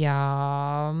 ja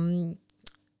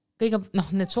kõige,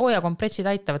 need soojakompressid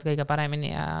aitavad kõige paremini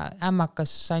ja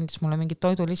ämmakas andis mulle mingid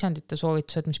toidulisandite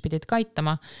soovitused, mis pidid ka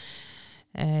aitama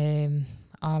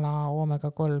ala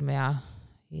omega-3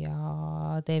 ja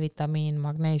D-vitamiin,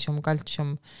 magneesium,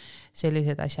 kaltsium,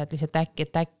 sellised asjad lihtsalt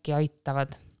äkki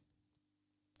aitavad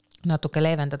natuke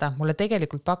leevendada. Mulle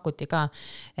tegelikult pakuti ka,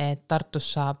 et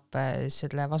Tartus saab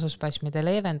selle vasospasmide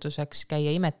leevenduseks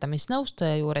käia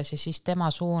imetamisnõustaja juures ja siis tema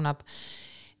suunab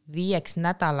 5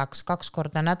 nädalaks 2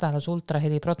 korda nädalas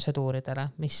ultraheli protseduuridele,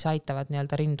 mis aitavad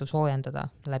nii-öelda rindu soojendada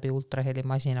läbi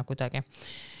ultrahelimasina kuidagi.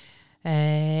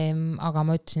 Aga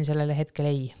ma ütlesin sellele hetkel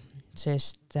ei,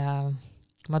 sest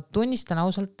ma tunnistan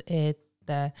ausalt, et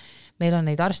meil on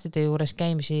neid arstide juures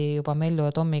käimisi juba Mellu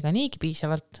ja Tommiga niigi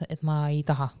piisavalt, et ma ei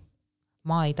taha.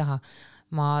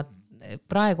 Ma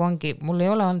praegu ongi, mul ei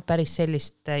ole olnud päris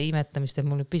sellist imetamist, et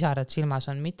mul pisarad silmas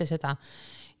on, mitte seda.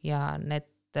 Ja need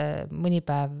mõni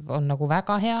päev on nagu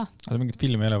väga hea. Aga mingit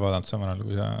filmi ei ole vaadanud samal ajal,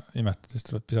 kui sa imetad, siis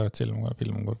tuleb pisarad silma, kuna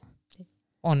film on kurv.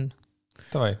 On.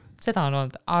 Tavai. Seda on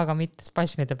olnud, aga mitte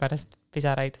spasmide pärast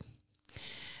pisaraid.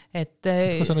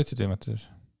 Kus sa nutsid imetasid?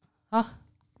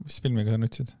 Mis filmiga sa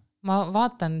nutsid? Ma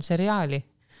vaatan seriaali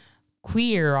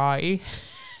Queer Eye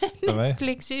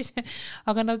Netflixis,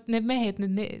 aga need mehed,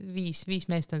 need 5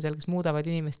 meest on seal, kes muudavad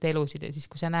inimeste elusid ja siis,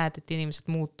 kui sa näed, et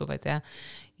inimesed muutuvad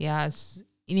ja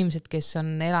inimesed, kes on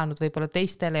elanud võib-olla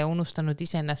teistele ja unustanud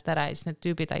iseennast ära ja siis need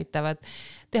tüübid aitavad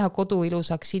teha kodu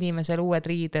ilusaks inimesel uued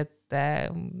riided,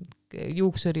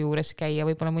 juuksuri juures käia,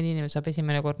 võib-olla mõni inimene saab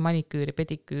esimene kord maniküüri,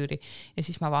 pediküüri ja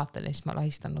siis ma vaatan ja siis ma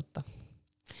lahistan nutta.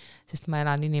 Sest ma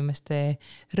elan inimeste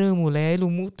rõõmule ja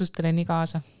elu muutustele nii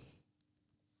kaasa.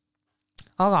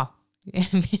 Aga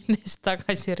minnes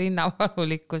tagasi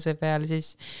rinnavalulikkuse peale,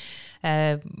 siis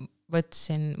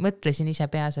mõtlesin ise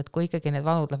peas, et kui ikkagi need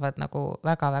valud lähevad nagu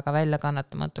väga-väga välja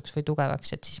kannatamatuks või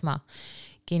tugevaks, et siis ma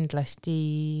kindlasti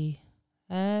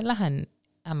lähen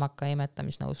ämmaka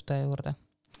imetamisnõustaja juurde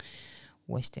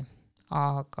uuesti.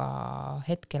 Aga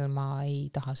hetkel ma ei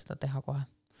taha seda teha kohe.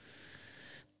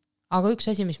 Aga üks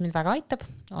asi, mis mind väga aitab,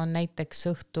 on näiteks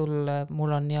õhtul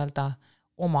mul on nii-öelda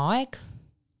oma aeg.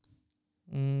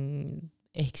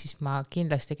 Ehk siis ma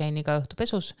kindlasti käin iga õhtu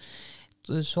pesus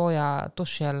sooja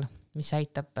duši all, mis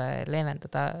aitab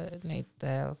leevendada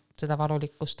seda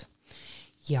valulikkust.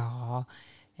 Ja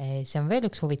see on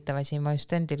veel üks huvitav asi, ma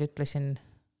just endil ütlesin,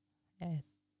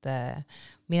 et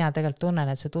mina tegelikult tunnen,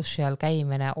 et see duši all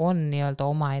käimine on nii-öelda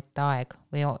omaette aeg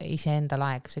või ise endal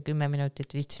aeg, see 10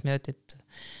 minutit, 15 minutit,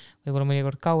 võib-olla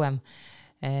mõnikord kauem.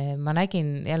 Ma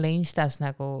nägin jälle Instas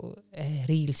nagu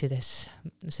riilsides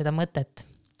seda mõtet,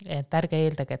 et ärge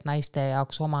eeldage, et naiste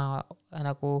jaoks oma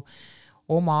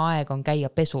aeg on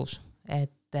käia pesus,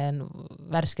 et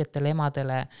värsketele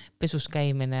emadele pesus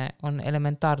käimine on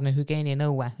elementaarne hügieeni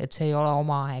nõue, et see ei ole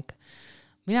oma aeg.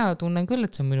 Mina tunnen küll,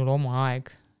 et see on minul oma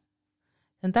aeg.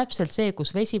 See on täpselt see,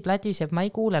 kus vesi pladiseb, ma ei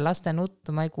kuule laste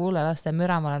nuttu, ma ei kuule laste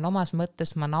müra, ma olen omas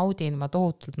mõttes, ma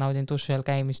tohutult naudin duši all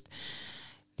käimist.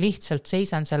 Lihtsalt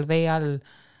seisan seal vee all,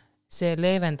 see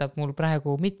leevendab mul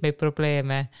praegu mitmeid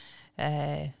probleeme.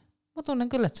 Ma tunnen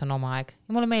küll, et see on oma aeg.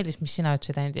 Ja mulle meeldis, mis sina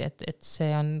ütlesid, Andi, et see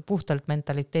on puhtalt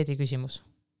mentaliteedi küsimus.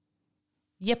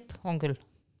 Jep, on küll.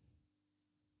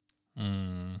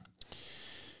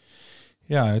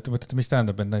 Ja, et mõtlete, mis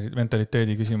tähendab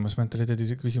mentaliteedi küsimus? Mentaliteedi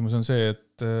küsimus on see,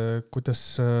 et kuidas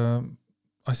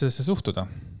asjadesse suhtuda.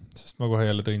 Sest ma kohe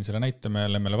jälle tõin selle näite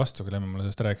Lemmele vastu, kui Lemme mulle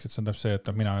sellest rääkis, et see on täpselt see, et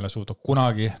mina ei ole suuda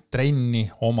kunagi trenni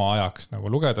oma ajaks nagu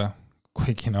lugeda,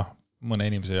 kuigi mõne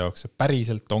inimese jaoks see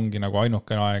päriselt ongi nagu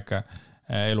ainukene aeg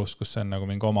elus, kus see on nagu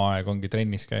mingi oma aeg, ongi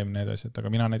trennis käimine edasi,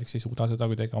 aga mina näiteks ei suuda seda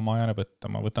kuidagi oma ajana võtta,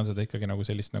 ma võtan seda ikkagi nagu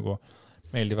sellist nagu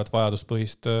meeldivat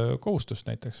vajaduspõhist kohustust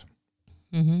näiteks.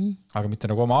 Aga mitte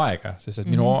nagu oma aega, sest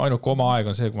et minu ainuke oma aeg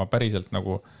on see, kui ma päriselt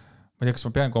nagu, ma ei tea, kas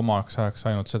ma peangi oma ajaks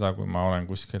ainult seda, kui ma olen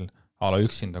kuskil ala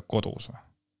üksinda kodus.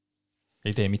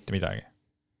 Ei tee mitte midagi.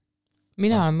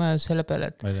 Mina olen mõelnud selle peale,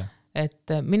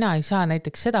 et mina ei saa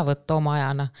näiteks seda võtta oma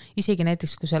ajana. Isegi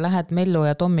näiteks, kui sa lähed Mellu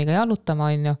ja Tommiga jalutama,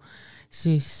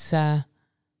 siis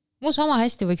mu sama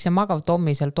hästi võiks see magav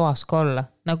Tommi seal toas ka olla.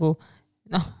 Nagu,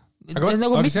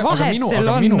 mis vahet seal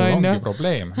on? Minul ongi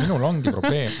probleem.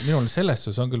 Minul selles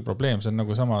on küll probleem. See on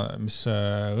nagu sama, mis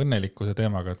õnnelikkuse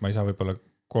teemaga, et ma ei saa võib-olla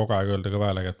kogu aeg öelda ka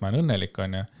väelega, et ma olen õnnelik,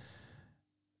 on ja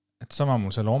et sama mul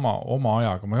selle oma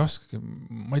ajaga, ma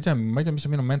ei tea, mis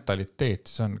on minu mentaliteet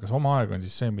siis on, kas oma aeg on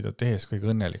siis see, mida tehes kõige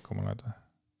õnnelikum oled või?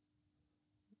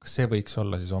 Kas see võiks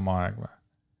olla siis oma aeg või?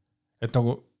 et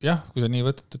nagu jah, kui sa nii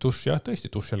võtate duši, jah, tõesti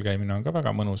duši all käimine on ka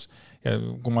väga mõnus ja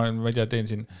kui ma ei tea, teen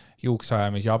siin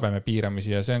juuksajamisi, habeme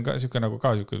piiramisi ja see on ka siuke nagu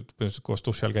ka siuke koos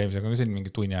duši all käimisega on ka selline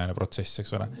mingi tunniajane protsess,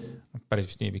 eks ole.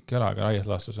 Päris vist nii pikk ei ole, aga laias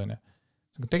laastus on ju.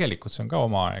 Tegelikult see on ka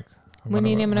oma aeg.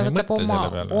 Mõni inimene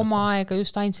võtab oma aega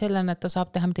just ainult sellena, et ta saab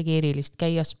teha midagi erilist,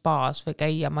 käia spaas või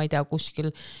käia, ma ei tea,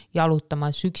 kuskil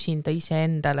jalutamas üksinda ise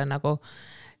endale nagu.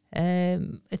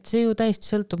 Et see ju täiesti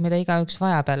sõltub, mida igaüks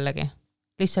vajab jällegi.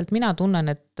 Lihtsalt mina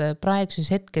tunnen, et praeguses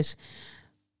hetkes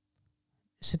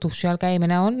see duši all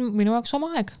käimine on minu jaoks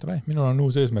oma aeg. Minul on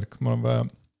uus eesmärk, mul on vaja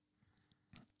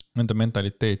enda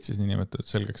mentaliteet siis niinimetatud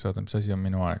selgeks saada, mis asi on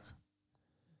minu aeg.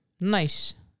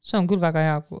 Nice. See on küll väga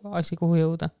hea asi, kuhu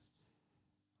jõuda.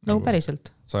 Nagu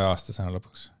päriselt. 100-aastasena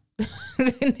lõpuks.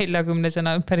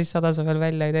 40-sena päris 100 sa veel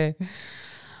välja ei tee.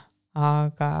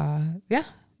 Aga jah,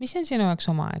 mis on sinu jaoks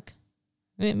oma aeg?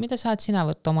 Mida saad sina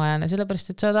võtta oma ajana?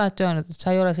 Sellepärast, et sa oled öelnud, et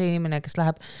sa ei ole see inimene, kes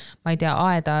läheb, ma ei tea,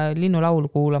 aeda linnulaulu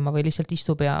kuulama või lihtsalt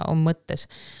istub ja on mõttes.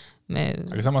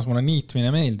 Aga samas mulle niitmine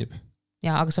meeldib.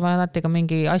 Ja, aga sa paned ka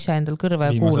mingi asja endal kõrva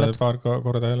ja kuulad. Viimased paar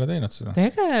korda ei ole teinud seda.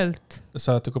 Tegelikult.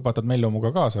 Sa oled kupatad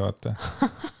mellomuga kaasa, vaata.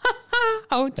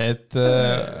 Et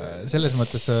selles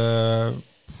mõttes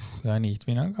ja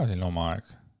niitmine on ka selline oma aeg.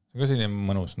 See on ka selline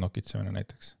mõnus nokitsemine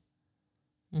näiteks.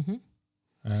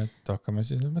 Et hakkame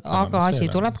siis mõtlema. Aga asi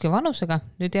tulebki vanusega.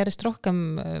 Nüüd järjest rohkem,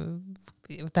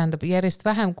 tähendab, järjest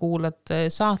vähem kuulad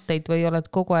saateid või oled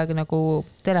kogu aeg nagu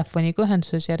telefoniga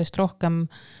ühenduses, järjest rohkem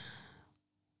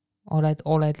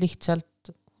oled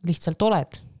lihtsalt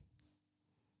oled.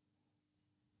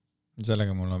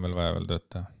 Sellega mul on veel vaja veel tööd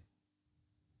teha.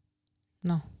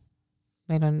 Noh,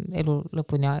 meil on elu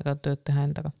lõpuni aega tööd teha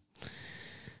endaga.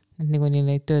 Et niikuinii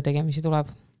neid töötegemisi tuleb.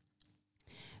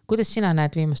 Kuidas sina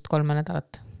näed viimast 3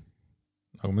 nädalat?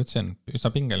 Nagu ma ütlesin,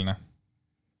 üsna pingeline.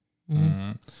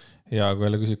 Ja kui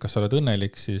jälle küsid, kas sa oled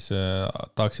õnnelik, siis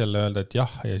tahaks jälle öelda, et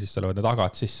jah, ja siis tulevad need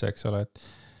agad sisse, eks ole,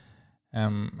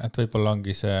 et võib-olla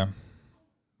ongi see,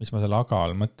 mis ma selle aga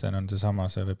all mõtlen, on seesama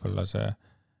see võib-olla see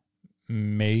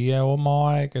meie oma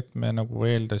aeg, et me nagu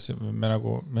eeldasime,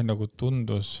 me nagu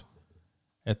tundus,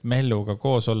 et Melluga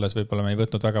koos olles võib-olla me ei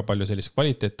võtnud väga palju sellist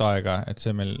kvaliteetaega, et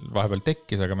see meil vahepeal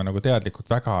tekkis, aga me nagu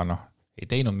teadlikult väga ei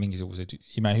teinud mingisuguseid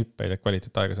imehüppeid, et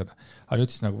kvaliteetaega seda. Aga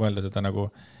nüüd siis nagu mõelda seda nagu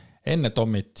enne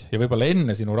Tommit ja võib-olla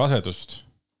enne sinu rasedust,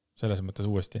 selles mõttes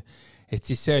uuesti, et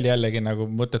siis see oli jällegi nagu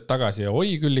mõtted tagasi ja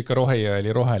oi küll ikka roheja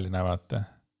oli roheline, vaata.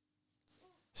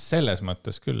 Selles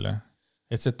mõttes küll, jah.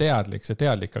 Et see teadlik,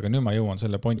 aga nüüd ma jõuan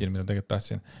selle pondini, mida tegelikult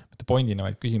tahtsin. Mitte pondina,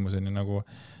 vaid küsimuseni nagu,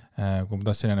 kui ma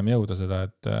tahtsin enam jõuda seda,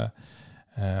 et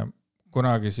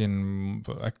kunagi siin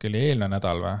äkki oli eelmine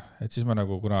nädal või, et siis ma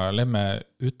nagu, kuna Lemme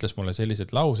ütles mulle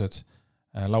sellised lause,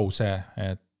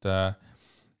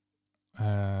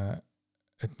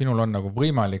 et minul on nagu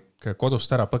võimalik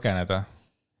kodust ära põgeneda.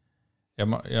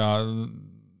 Ja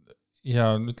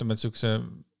ütleme, et siukse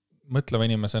mõtleva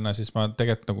inimesena, siis ma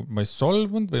tegelikult nagu ma ei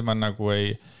solvunud või ma nagu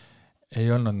ei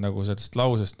olnud nagu sellest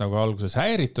lausest nagu alguses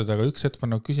häiritud, aga üks hetk ma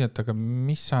nagu küsin, et aga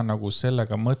mis sa nagu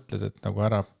sellega mõtled, et nagu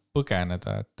ära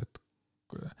põgeneda,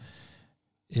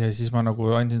 ja siis ma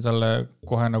nagu andsin talle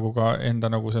kohe nagu ka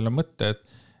enda nagu selle mõtte,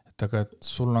 et aga et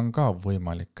sul on ka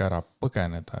võimalik ära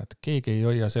põgeneda, et keegi ei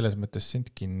hoia selles mõttes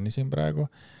sind kinni siin praegu,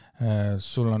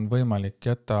 sul on võimalik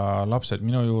jätta lapsed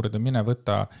minu juurde, mine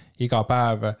võtta iga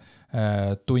päev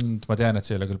tund, ma tean, et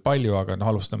see ei ole küll palju, aga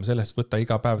alustame sellest, võtta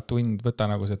iga päev tund, võtta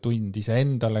nagu see tund ise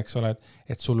endale, eks ole,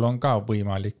 et sul on ka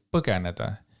võimalik põgeneda.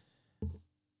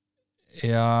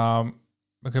 Ja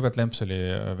kõigepealt Lemps oli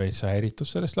veits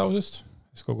häiritus sellest lausest,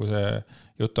 siis kogu see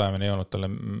jutuajamine ei olnud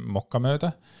talle mokka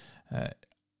mööda,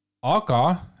 aga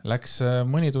läks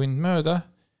mõni tund mööda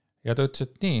ja ta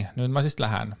ütles, et nii, nüüd ma siis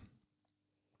lähen.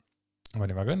 Ma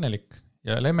olin väga õnnelik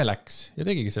ja Lemme läks ja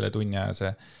tegigi selle tunni aja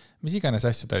see, mis iganes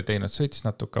asja ta ei teinud, sõitis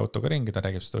natuke autoga ringi, ta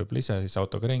räägib seda võib-olla ise, siis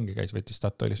autoga ringi käis, võttis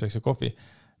Statoilis väikse kohvi,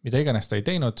 mida iganes ta ei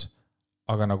teinud,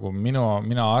 aga nagu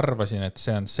mina arvasin, et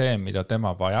see on see, mida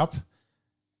tema vajab.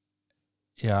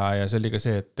 Ja see oli ka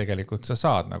see, et tegelikult sa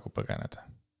saad nagu põgeneda.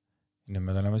 Nüüd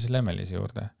me tuleme siis Lemmelisi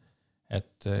juurde,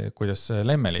 et kuidas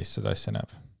Lemmelis seda asja näeb?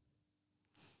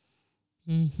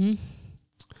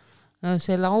 No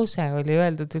see lause oli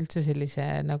öeldud üldse sellise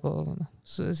nagu,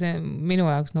 see minu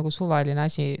jaoks nagu suvaline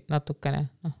asi natukene.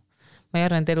 Ma ei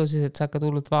arvan, et elusis, et sa hakkad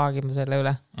hullult vaagima selle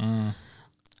üle.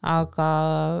 Aga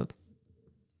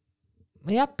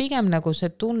jah, pigem nagu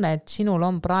see tunne, et sinul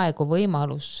on praegu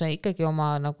võimalus ikkagi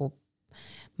oma nagu,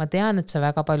 ma tean, et sa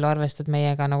väga palju arvestad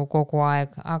meiega nagu kogu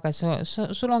aeg, aga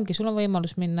sul on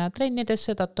võimalus minna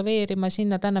trennidesse, tatoveerima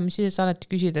sinna tänna, mis siis alati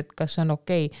küsid, et kas see on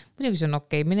okei. Muidugi see on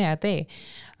okei, mine ja tee.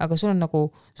 Aga sul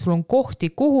on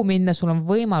kohti, kuhu minna, sul on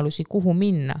võimalusi, kuhu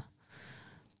minna.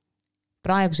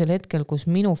 Praegusel hetkel, kus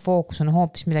minu fookus on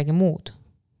hoopis midagi muud.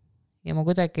 Ja ma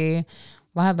kuidagi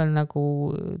vahepeal nagu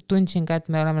tundsin ka, et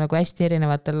me oleme nagu hästi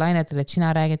erinevatel lainetel, et sina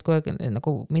räägid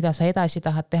nagu, mida sa edasi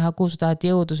tahad teha, kuhu sa tahad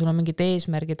jõuda, sul on mingid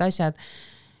eesmärgid, asjad.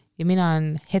 Ja mina on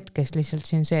hetkes lihtsalt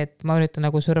siin see, et ma üritan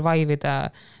nagu survive'ida,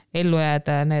 ellu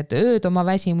jääda need ööd oma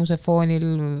väsimuse foonil,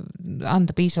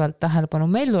 anda piisavalt tähelepanu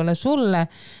Mellule, sulle,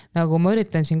 nagu ma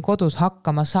üritan siin kodus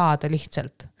hakkama saada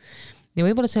lihtsalt. Ja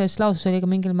võib-olla selles lauses oli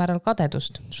ka mingil määral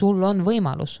kadedust. Sul on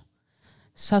võimalus.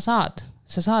 Sa saad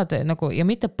nagu, ja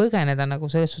mitte põgeneda nagu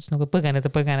selles suhtes nagu põgeneda,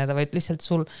 vaid lihtsalt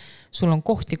sul on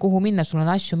kohti, kuhu minna, sul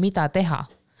on asju, mida teha.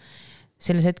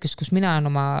 Selles hetkes, kus mina olen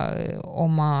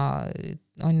oma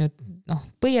on nüüd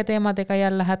põieteemadega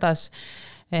jälle hädas,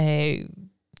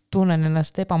 tunnen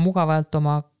ennast ebamugavalt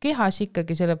oma kehas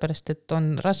ikkagi, sellepärast, et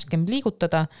on raskem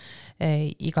liigutada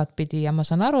igatpidi ja ma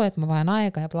saan aru, et ma vajan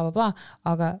aega ja bla,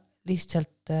 aga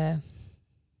lihtsalt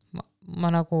ma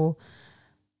nagu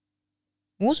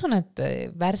ma usun, et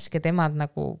värsked emad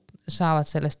nagu saavad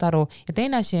sellest aru. Ja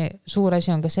teine asi, suur asi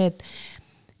on ka see, et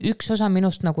üks osa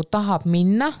minust nagu tahab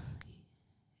minna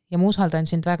ja ma usaldan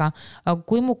sind väga. Aga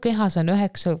kui mu kehas on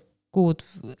 9 kuud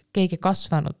keegi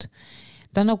kasvanud,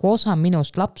 ta on nagu osa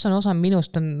minust, laps on osa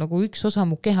minust, on nagu üks osa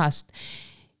mu kehast.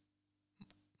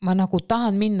 Ma nagu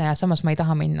tahan minna ja samas ma ei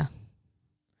taha minna.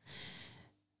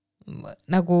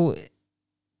 Nagu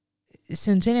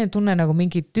see on selline tunne, nagu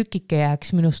mingi tükike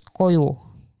jääks minust koju.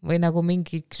 Või nagu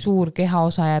mingi suur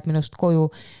kehaosa jääb minust koju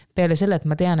peale selle, et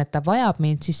ma tean, et ta vajab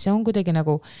mind, siis see on kuidagi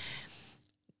nagu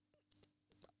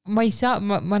ma ei saa,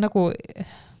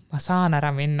 ma saan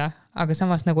ära minna, aga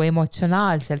samas nagu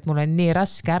emotsionaalselt mul on nii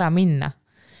raske ära minna.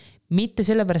 Mitte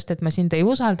sellepärast, et ma sind ei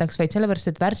usaldaks, vaid sellepärast,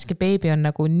 et värske beebi on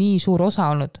nagu nii suur osa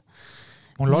olnud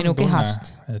mul minu on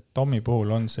kehast. Tunne, et Tommi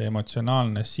puhul on see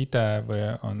emotsionaalne side või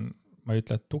on, ma ei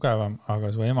ütle, et tugevam,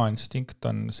 aga su ema instinkt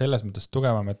on selles mõttes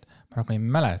tugevam, et ma nagu ei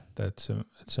mäleta,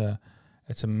 et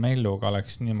see Melluga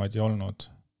oleks niimoodi olnud.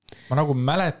 Ma nagu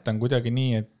mäletan kuidagi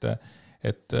nii,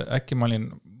 et äkki ma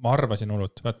arvasin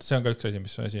hullult, vaata, see on ka üks asi,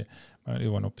 mis asi, ma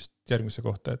jõuan hoopis järgmise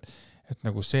kohta, et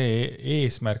nagu see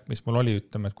eesmärk, mis mul oli,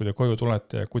 ütleme, et kui te koju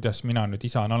tulete ja kuidas mina nüüd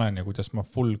isana olen ja kuidas ma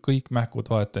full kõik mähkud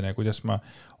vaatan ja kuidas ma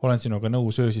olen sinuga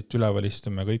nõus öösit üleval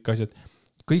istuma ja kõik asjad,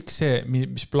 kõik see,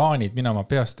 mis plaanid mina oma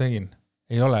peas tegin,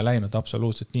 ei ole läinud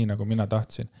absoluutselt nii, nagu mina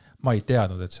tahtsin. Ma ei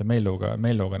teadnud, et see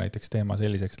Melluga näiteks teema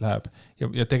selliseks läheb.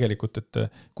 Ja tegelikult, et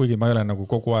kuigi ma ei ole nagu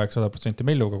kogu aeg 100%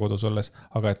 Melluga kodus olles,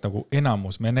 aga et nagu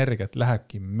enamus me energiat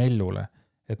lähebki Mellule.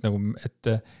 Et nagu,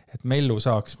 et Mellu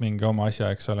saaks mingi oma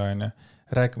asja, eks ole,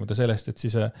 rääkimata sellest, et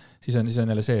siis on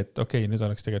jälle see, et okei, nüüd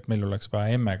oleks tegelikult Mellu oleks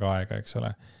vaja emmega aega, eks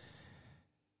ole.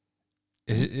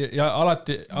 Ja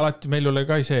alati meil oli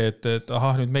ka see, et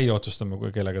aha, nüüd meie otsustame,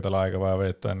 kui kellega tal aega vaja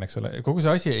veeta on, eks ole. Kogu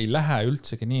see asi ei lähe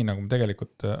üldsegi nii, nagu ma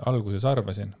tegelikult alguses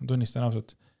arvasin. Ma tunnistan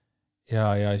ausalt.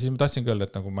 Ja siis ma tahtsin öelda,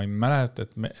 et nagu ma ei mäleta,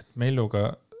 et Melluga,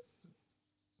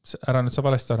 ära nüüd sa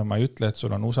valesti aru, ma ei ütle, et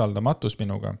sul on usaldamatus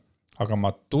minuga, aga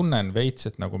ma tunnen veits,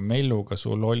 et nagu Melluga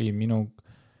sul oli minu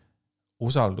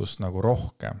usaldus nagu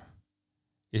rohkem.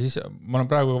 Ja siis ma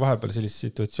olen praegu vahepeal sellises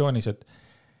situatsioonis, et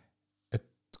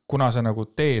kuna sa nagu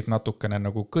teed natukene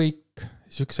nagu kõik,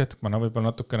 siis üks hetk ma võib-olla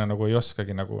natukene nagu ei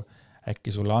oskagi nagu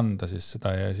äkki sulle anda siis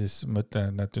seda ja siis ma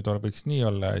ütlen, et nüüd võiks nii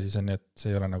olla ja siis on nii, et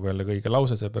see ei ole nagu jälle kõige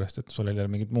lause, seepärast, et sul ei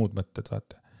ole mingid muud mõtted,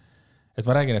 vaata. Et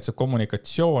ma räägin, et see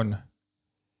kommunikatsioon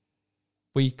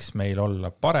võiks meil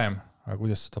olla parem, aga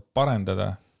kuidas seda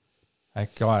parendada,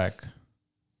 äkki aeg?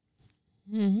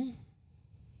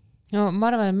 No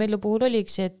ma arvan, et Mellu puhul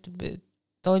oliks see, et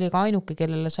ta oli ka ainuke,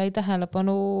 kellele sai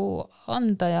tähelepanu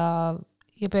anda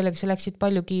ja pealegi see läksid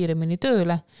palju kiiremini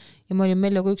tööle ja ma olin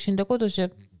Melluga üksinda kodus ja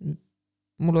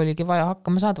mul oligi vaja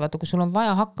hakkama saada. Vaata, kui sul on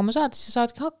vaja hakkama saada, siis sa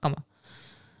saadki hakkama.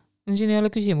 Siin ei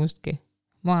ole küsimustki.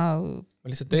 Ma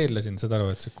lihtsalt eeldasin seda aru,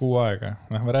 et see kuu aega,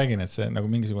 ma räägin, et see nagu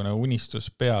mingisugune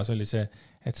unistus peas oli see,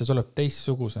 et see tuleb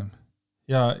teistsugusem.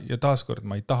 Ja taaskord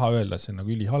ma ei taha öelda, et see on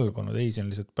nagu ülihalb olnud, ei, see on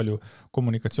lihtsalt palju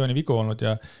kommunikatsiooni vigu olnud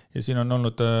ja siin on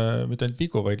olnud mitte ainult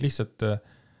vigu, vaid lihtsalt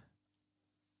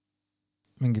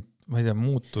mingid, ma ei tea,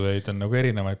 muutujaid on nagu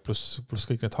erinevaid, pluss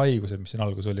kõik need haigused, mis siin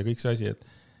algus oli, kõik see asi, et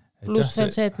pluss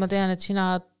veel see, et ma tean, et sina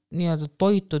nii-öelda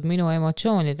toitud minu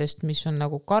emotsioonidest, mis on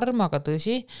nagu karm, aga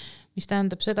tõsi, mis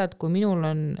tähendab seda, et kui minul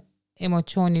on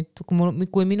emotsioonid,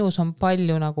 kui minus on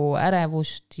palju nagu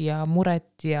ärevust ja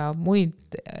muret ja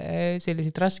muid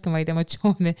selliseid raskemaid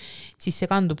emotsioone, siis see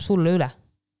kandub sulle üle.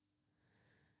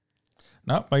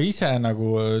 No ma ise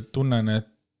nagu tunnen,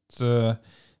 et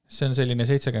see on selline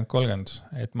 70-30,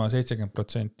 et ma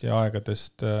 70%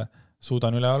 aegadest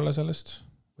suudan üle olla sellest,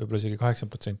 võib-olla isegi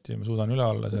 80% ma suudan üle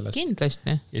olla sellest.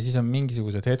 Kindlasti. Ja siis on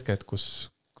mingisugused hetked, kus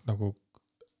nagu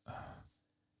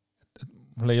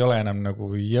mul ei ole enam nagu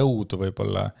jõudu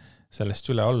võib-olla sellest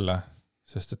üle olla,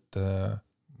 sest et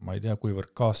ma ei tea,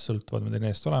 kuivõrd kaassõltuvad me teine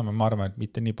eest olema, ma arvan, et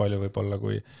mitte nii palju võib-olla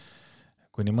kui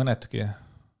nii mõnedki.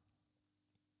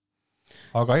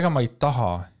 Aga ega ma ei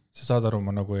taha, sa saad aru,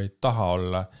 ma nagu ei taha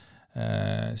olla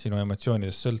sinu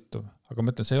emotsioonidest sõltuv, aga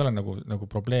ma ütlen, see ei ole nagu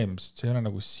probleem, see ei ole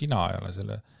nagu sina ei ole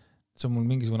selle, see on mul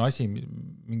mingisugune asi,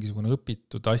 mingisugune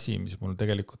õpitud asi, mis mul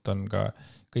tegelikult on ka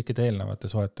kõikide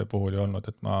eelnevate suhete puhul olnud,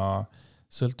 et ma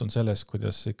sõltun sellest,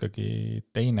 kuidas ikkagi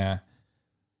teine,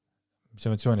 mis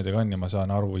emotsioonidega on ja ma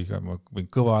saan aru, ma võin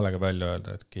kõva häälega välja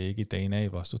öelda, et keegi teine ei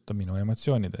vastuta minu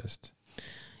emotsioonide eest.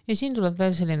 Ja siin tuleb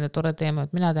veel selline tore teema,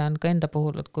 et mina tean ka enda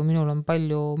puhul, et kui minul on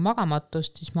palju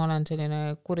magamatust, siis ma olen selline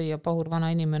kuri ja pahur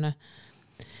vana inimene.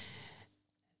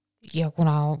 Ja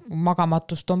kuna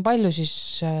magamatust on palju, siis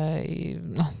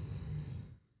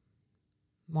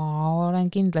ma olen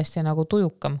kindlasti nagu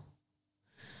tujukam.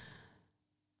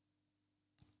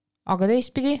 Aga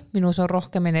teistpidi, minus on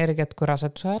rohkem energiat kui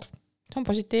raseduse ajal. See on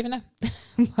positiivne.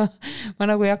 ma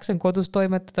nagu jaksan kodus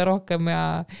toimetada rohkem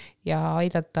ja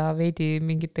aidata veidi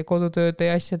mingite kodutööde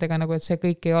ja asjadega, nagu et see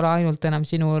kõik ei ole ainult enam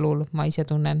sinu õlul, ma ise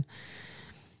tunnen.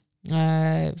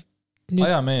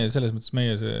 Selles mõttes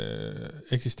meie see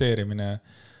eksisteerimine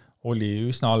oli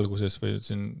üsna alguses või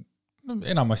siin,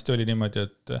 enamasti oli niimoodi,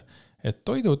 et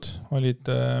toidud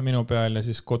olid minu peal ja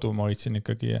siis kodu ma hoidsin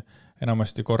ikkagi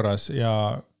enamasti korras ja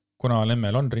kuna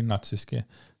lemmel on rinnad siiski,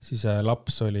 siis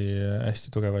laps oli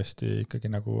hästi tugevasti ikkagi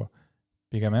nagu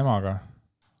pigem emaga.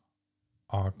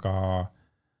 Aga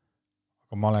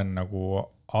ma olen nagu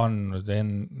andnud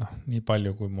nii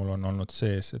palju, kui mul on olnud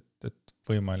sees, et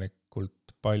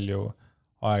võimalikult palju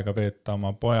aega veeta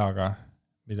oma pojaga,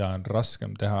 mida on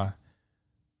raskem teha,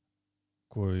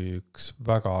 kui üks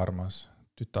väga armas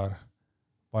tütar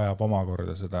vajab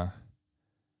omakorda seda.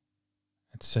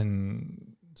 Et see on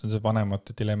see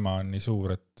vanemate dilemma on nii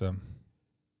suur, et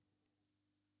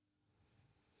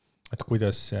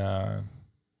kuidas ja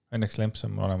õnneks Lemps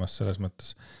on olemas selles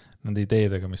mõttes nende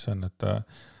ideedega, mis on, et ta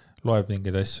loeb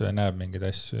mingeid asju ja näeb mingeid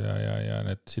asju ja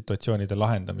need situatsioonide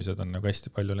lahendamised on nagu hästi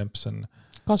palju. Lemps on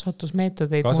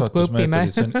kasvatusmeetodeid muudkui õpime.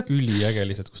 See on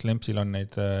üliägelised, kus Lempsil on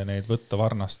neid võtta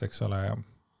varnast, eks ole.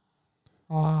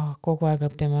 Kogu aeg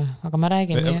õpime, aga ma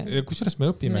räägin. Kusjuures me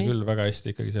õpime küll väga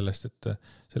hästi ikkagi sellest,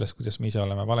 kuidas me ise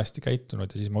oleme valesti käitunud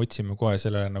ja siis me otsime kohe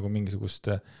sellele nagu mingisugust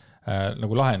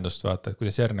nagu lahendust vaata, et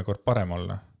kuidas järgmine kord parem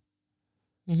olla.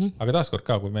 Aga taaskord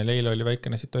ka, kui meil eile oli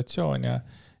väikene situatsioon ja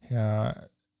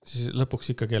siis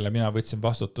lõpuks ikkagi jälle mina võtsin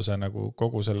vastutuse nagu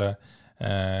kogu selle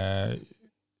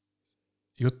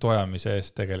jutu ajamise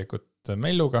eest tegelikult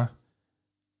Melluga.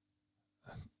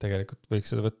 Tegelikult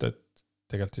võiks seda võtta, et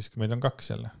tegelikult siiski meid on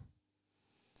 2 jälle.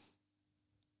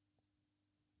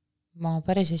 Ma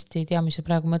päris hästi ei tea, mis sa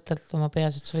praegu mõtled oma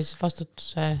peas, et sa võisid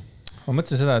vastutuse... Ma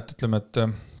mõtlen seda, et ütleme, et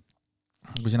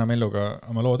kui sina Melluga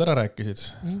oma lood ära rääkisid.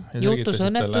 Juhtus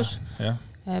õnnetus.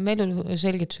 Mellul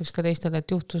selgituseks ka teistele,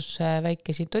 et juhtus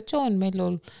väike situatsioon.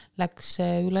 Mellul läks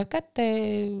üle käte,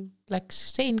 läks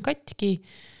sein katki.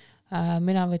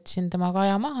 Mina võtsin temaga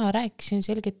aja maha, rääkisin,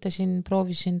 selgitasin,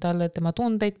 proovisin talle tema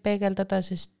tundeid peegeldada,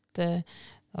 sest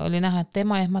oli näha, et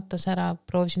tema ehmatas ära,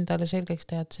 proovisin talle selgeks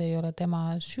teha, et see ei ole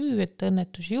tema süü, et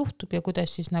õnnetusi juhtub ja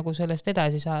kuidas siis nagu sellest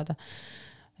edasi saada.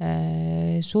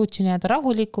 Suutsin jääda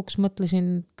rahulikuks,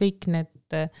 mõtlesin kõik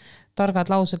need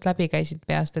targad laused läbi käisid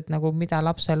peast, et nagu mida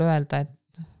lapsele öelda,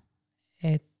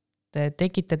 et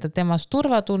tekitada temas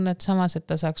turvatunnet, samas, et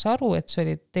ta saaks aru, et see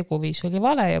oli teguviis oli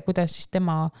vale ja kuidas siis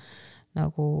tema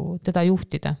nagu teda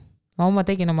juhtida. Ma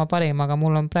tegin oma parima, aga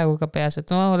mul on praegu ka peas,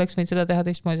 et oleks võinud seda teha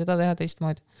teistmoodi.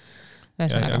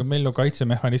 Ja Mellu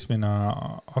kaitsemehhanismina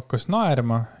hakkas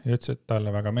naerma ja ütles, et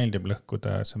talle väga meeldib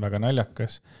lõhkuda, see on väga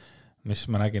naljakas, mis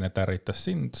ma nägin, et ärritas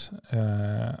sind.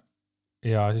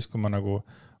 Ja siis, kui ma nagu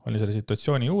olin selle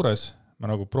situatsiooni juures,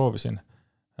 ma nagu proovisin.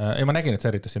 Ma nägin, et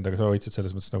see ärritas sind, aga sa hoidsid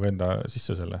selles mõttes nagu enda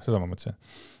sisse selle, seda ma mõtlesin.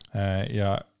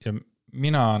 Ja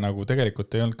mina nagu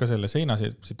tegelikult ei olnud ka selle seina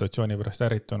situatsiooni pärast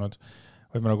ärritunud,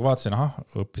 vaid ma nagu vaatasin,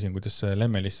 õppisin, kuidas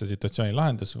Lemmelisse situatsiooni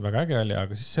lahendas, väga äge oli,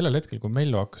 aga siis sellel hetkel, kui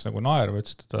Mellu hakkas nagu naerma,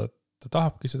 ütles, et ta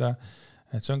tahabki seda,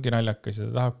 et see ongi naljakas ja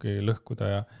ta tahabki lõhkuda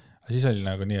ja siis oli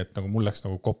nagu nii, et nagu mul läks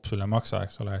nagu kops üle maksa,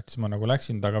 eks ole, et siis ma nagu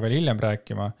läksin taga veel hiljem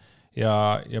rääkima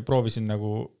ja proovisin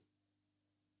nagu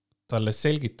talle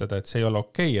selgitada, et see ei ole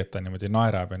okei, et ta niimoodi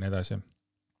naerab ja nii edasi.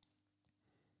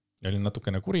 Ja olin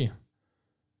natukene kuri,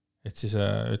 et siis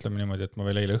ütleme niimoodi, et ma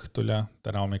veel eile õhtul ja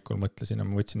täna hommikul mõtlesin ja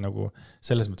ma võtsin nagu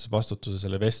selles mõttes vastutuse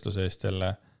selle vestluse eest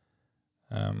jälle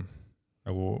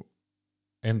nagu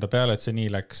enda peale, et see nii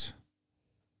läks.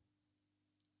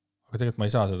 Aga tegelikult ma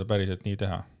ei saa seda päriselt nii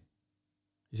teha.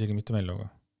 Isegi mitte Melluga.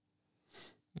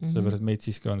 Seepärast meid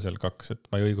siiski on seal 2, et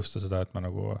ma ei õigusta seda, et ma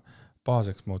nagu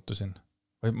pahaseks muutusin.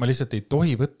 Või ma lihtsalt ei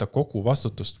tohi võtta kogu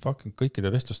vastutust fucking kõikide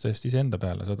vestluste eest iseenda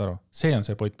peale, saad aru? See on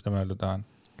see point, mida ma öelda tahan.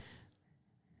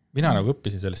 Mina nagu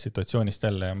õppisin sellest situatsioonist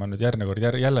jälle ja ma nüüd järgmine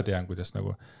kord jälle tean, kuidas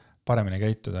nagu paremini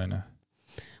käituda.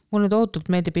 Mul nüüd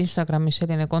ootult meeldib Instagramis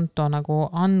selline konto nagu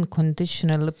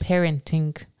unconditional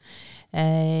parenting,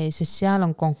 sest seal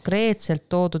on konkreetselt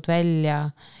toodud välja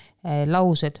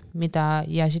laused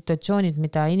ja situatsioonid,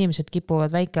 mida inimesed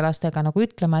kipuvad väikelastega nagu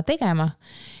ütlema ja tegema.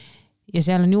 Ja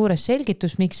seal on juures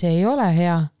selgitus, miks see ei ole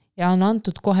hea ja on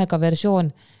antud kohe ka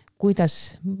versioon,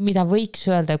 mida võiks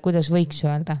öelda ja kuidas võiks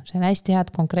öelda. See on hästi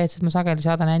head konkreetselt, ma sageli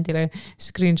saadan Andile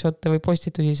screenshotte või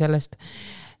postitusi sellest.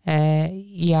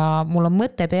 Ja mul on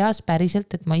mõte peas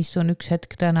päriselt, et ma istun üks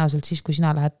hetk tõenäoliselt siis, kui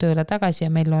sina lähed tööle tagasi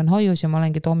ja meil on hoius ja ma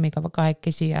olengi Tommiga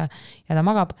kahekesi ja ta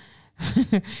magab.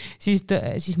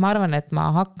 siis ma arvan, et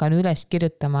ma hakkan üles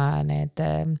kirjutama need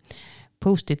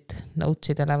post-it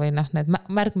notesidele või need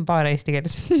märkmepaber eesti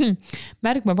keeles.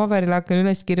 Märkmepaberil hakkan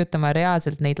üles kirjutama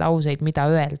reaalselt neid lauseid, mida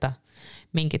öelda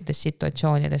mingites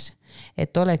situatsioonides.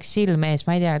 Et oleks silm ees,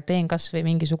 ma ei tea, teen kas või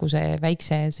mingisuguse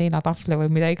väikse seinatafle või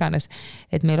mida iganes,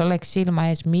 et meil oleks silma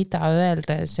ees, mida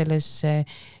öelda selles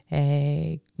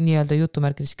nii-öelda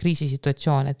jutumärkides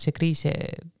kriisisituatsioon, et see kriis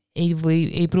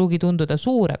ei pruugi tunduda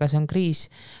suur, aga see on kriis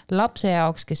lapse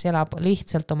jaoks, kes elab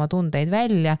lihtsalt oma tundeid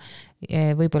välja,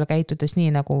 võib-olla käitudes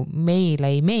nii, nagu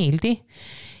meile ei meeldi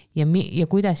ja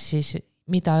kuidas siis,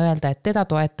 mida öelda, et teda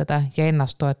toetada ja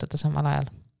ennast toetada samal ajal.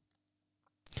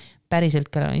 Päriselt,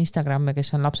 kellel on Instagrami,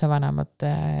 kes on lapsevanemad,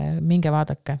 minge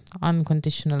vaadake.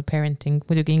 Unconditional parenting,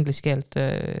 muidugi inglise keelt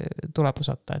tuleb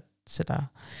osata, et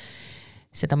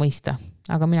seda mõista.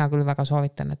 Aga mina küll väga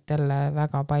soovitan, et jälle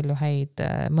väga palju häid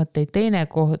mõtteid.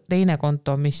 Teine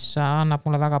konto, mis annab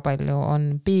mulle väga palju, on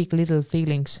Big Little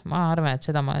Feelings. Ma arvan, et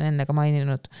seda ma olen enne ka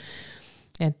maininud.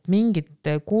 Et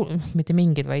mitte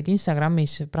mingid, vaid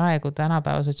Instagramis praegu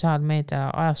tänapäeva sotsiaalmeedia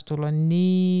ajastul on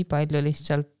nii palju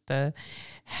lihtsalt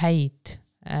häid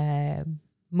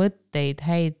mõtteid,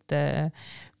 häid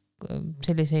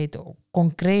selliseid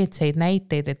konkreetseid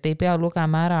näiteid, et ei pea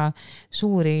lugema ära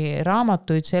suuri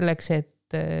raamatuid selleks,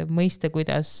 et mõista,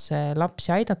 kuidas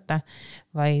lapsi aidata,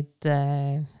 vaid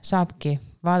saabki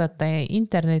vaadata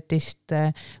internetist,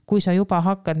 kui sa juba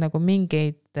hakkad nagu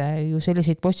mingeid ju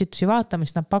selliseid postitusi vaatama,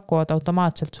 siis nad pakuvad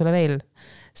automaatselt sulle veel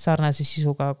sarnase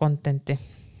sisuga contenti.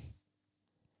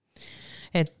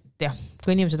 Et jah,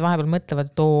 kui inimesed vahepeal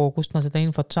mõtlevad, et kust ma seda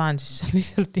infot saan, siis on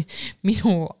lihtsalt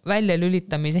minu välja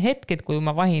lülitamise hetked, kui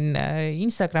ma vahin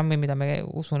Instagrami, mida me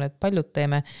usun, et paljud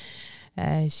teeme,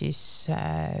 siis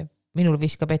minul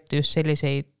viskab ette just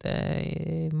selliseid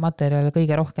materjale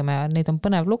kõige rohkem ja neid on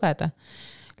põnev lugeda.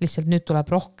 Lihtsalt nüüd tuleb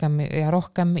rohkem ja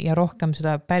rohkem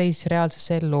seda päris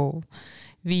reaalsesse ellu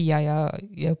viia ja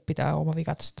õppida oma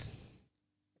vigadest.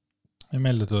 Ja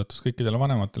meeldetuletus kõikidele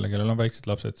vanematele, kellel on väiksed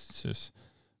lapsed, siis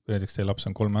kui näiteks teie laps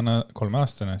on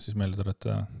 3-aastane, siis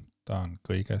meeldetuletada, ta on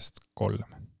kõigest 3.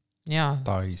 Ja.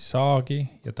 Ta ei saagi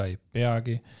ja ta ei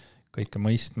peagi kõike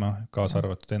mõistma, kaasa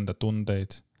arvatud enda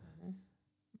tundeid.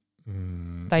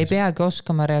 Ta ei peagi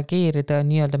oskama reageerida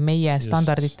nii-öelda meie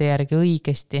standardite järgi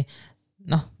õigesti.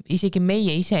 Isegi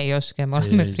meie ise ei oska, me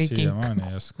oleme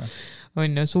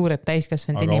on ju suured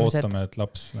täiskasvanud inimesed. Aga ootame, et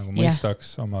laps nagu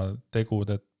mõistaks oma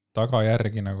tegude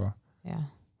tagajärgi nagu.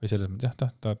 Või selles mõttes,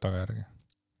 tagajärgi.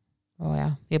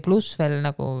 Ja pluss veel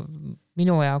nagu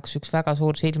minu jaoks üks väga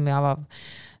suur silmi avav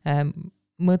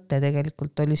mõte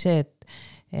tegelikult oli see,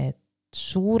 et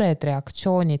suured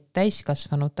reaktsioonid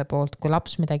täiskasvanute poolt, kui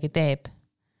laps midagi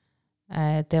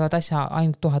teevad asja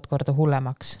ainult 1000 korda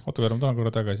hullemaks. Oota, ma tulen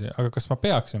korra tagasi, aga kas ma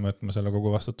peaksin võtma selle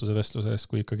kogu vastutuse vestluse eest,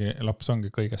 kui ikkagi laps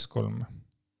ongi kõigest 3?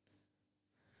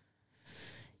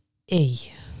 Ei.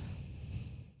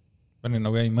 Ma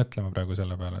nagu jäin mõtlema praegu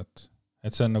selle peale,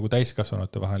 et see on nagu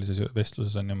täiskasvanute vahelises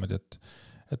vestluses on niimoodi,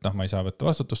 et ma ei saa võtta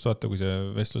vastutust, vaata, kui see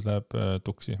vestlus läheb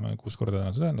tuksi, ma 6 korda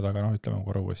täna seda öelnud, aga ütleme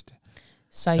korra uuesti.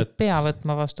 Sa ei pea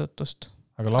võtma vastutust.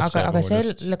 Aga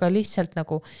sellega lihtsalt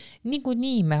nagu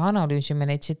niikuinii me analüüsime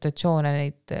neid situatsioone,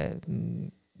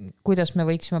 kuidas me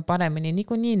võiksime paremini,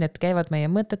 niikuinii need käivad meie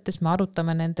mõtetes, me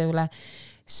arutame nende üle,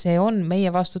 see on,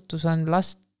 meie vastutus on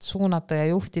last suunata ja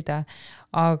juhtida,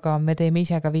 aga me teeme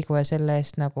ise ka vigu ja selle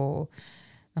eest nagu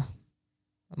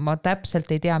ma täpselt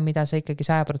ei tea, mida sa ikkagi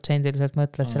 100%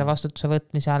 mõtled selle vastutuse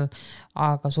võtmise all,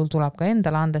 aga sul tuleb ka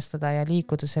endale andestada ja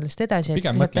liikuda sellest edasi.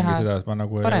 Pigem mõtlengi seda, et ma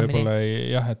nagu võib-olla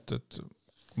jah, et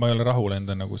ma ei ole rahul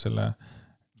enda nagu selle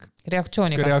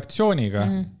reaktsiooniga.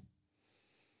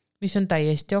 Mis on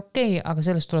täiesti okei, aga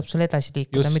sellest tuleb sul edasi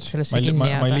liikuda, mitte sellesse kinni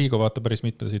jääda. Ma ei liigu vaata päris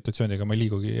mitmete situatsiooniga, ma ei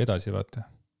liigugi edasi vaata.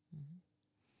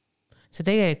 Sa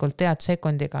tegelikult tead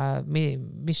sekundiga,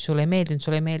 mis sulle ei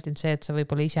meeldinud see, et sa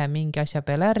võib-olla ise mingi asja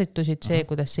peale ärritusid, see,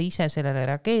 kuidas sa ise sellele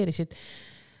reageerisid.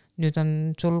 Nüüd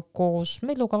on sul koos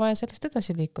Melluga vaja sellest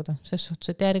edasi liikuda, sest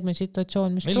suhtes, et järgmine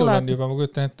situatsioon, mis Mellul tuleb. on juba, ma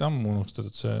kujutan, et ammu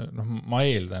unustatud see, ma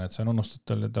eeldan, et see on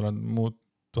unustatud, et tal on muud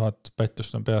 1000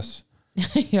 pättust on peas.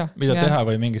 Mida teha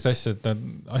või mingist asju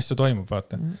toimub,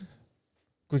 vaata.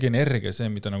 Kuigi energia see,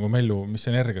 mida nagu Mellu, mis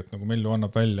energiat nagu Mellu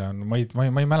annab välja, ma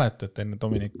ei mäleta, et enne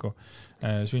Dominiku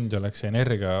sündi oleks see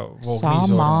energia voog nii suur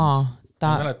olnud. Ma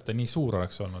ei mäleta, et nii suur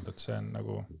oleks olnud, et see on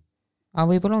nagu... Aga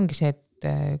võib-olla ongi see,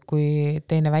 et kui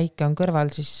teine väike on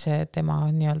kõrval, siis tema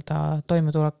nii-öelda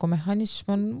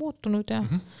toimetulekumehanism on muutunud ja...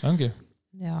 Ongi.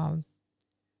 Ja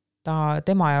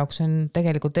tema jaoks on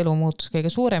tegelikult elu muutus kõige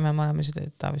suurem ja me oleme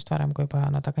seda vist varem kui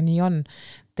pajanud, aga nii on.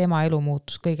 Tema elu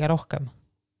muutus kõige rohkem.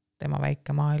 Tema väike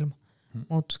maailm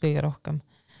muutus kõige rohkem.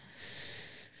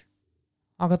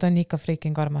 Aga ta on ikka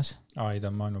freaking armas. Ei, ta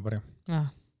on maailma parim. Ja.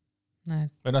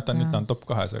 Või ta on top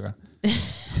 2, aga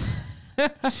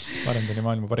varem ta oli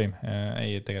maailma parim.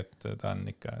 Ei, tegelikult ta on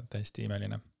ikka täiesti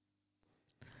imeline.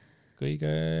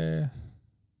 Kõige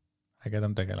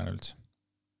ägedam tegelane üldse.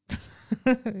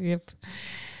 Jep.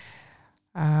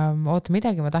 Oota,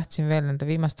 midagi ma tahtsin veel nende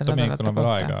viimaste nädalate kohta. Dominikul on veel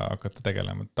aega hakata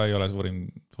tegelema. Ta ei ole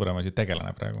suurem asi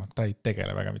tegelane praegu. Ta ei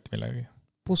tegele väga mitte millegi.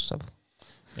 Pussab.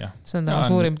 Ja. See on tema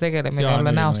suurim tegelemine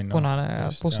olla näost punane ja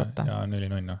pussata. Ja on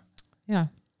ülinunna.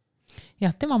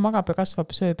 Ja, tema magab ja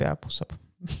kasvab, sööb ja pussab.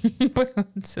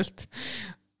 Põhimõtteliselt.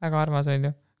 Väga armas on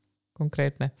ju.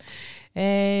 Konkreetne.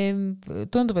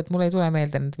 Tundub, et mul ei tule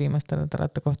meelde need viimaste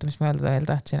nädalate kohta, mis ma öelda veel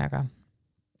tahtsin, aga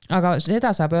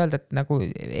seda saab öelda, et nagu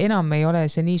enam ei ole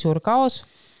see nii suur kaos.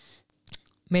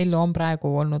 Meil on praegu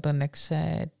olnud õnneks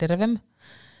tervem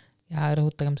ja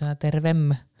rõhutagem sõna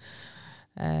tervem.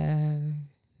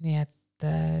 Nii et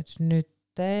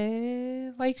nüüd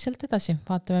vaikselt edasi.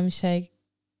 Vaatame, mis see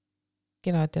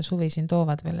kevad ja suvi siin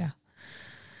toovad veel.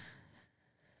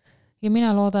 Ja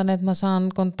mina loodan, et ma saan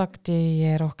kontakti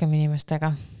rohkem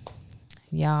inimestega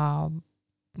ja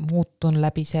muutun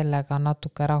läbi sellega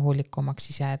natuke rahulikumaks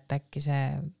ise, et äkki see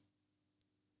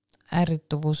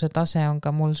ärrituvuse tase on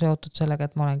ka mul seotud sellega,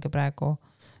 et ma olengi praegu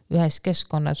ühes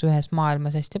keskkonnas, ühes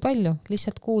maailmas hästi palju,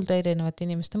 lihtsalt kuulda erinevate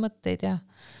inimeste mõtteid ja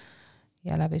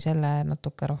läbi selle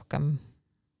natuke rohkem.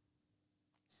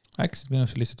 Äkki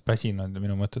minust lihtsalt väsinud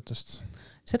minu mõtetest?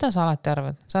 Seda sa alati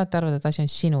arvad, et asi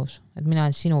on sinus, et mina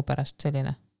olen sinu pärast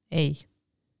selline. Ei.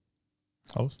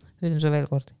 Aus? Ütlen sulle veel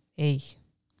kord. Ei.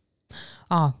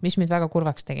 Mis mind väga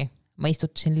kurvaks tegi. Ma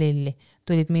istutasin lilli,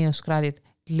 tulid miinuskraadid,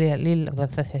 lilled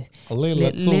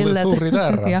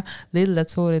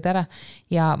suurid ära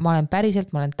ja ma olen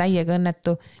päriselt, ma olen täiega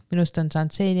õnnetu, minust on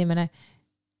saanud see inimene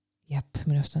ja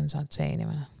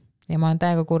ma olen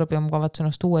täiega kurb ja ma kavatsen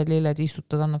ennast uued lilled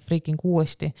istutada annab freaking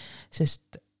uuesti,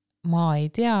 sest ma ei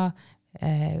tea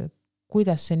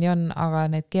kuidas see nii on, aga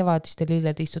need kevadiste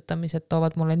lilled istutamised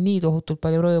toovad mulle nii tohutult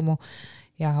palju rõõmu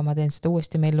ja ma teen seda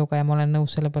uuesti Melluga ja ma olen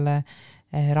nõus selle peale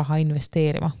raha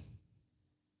investeerima.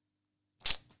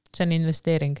 See on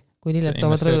investeering, kui lilled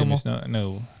toovad rõõmu.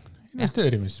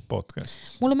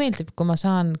 Investeerimispodcast. Mulle meeldib, kui ma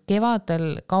saan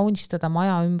kevadel kaunistada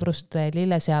maja ümbrust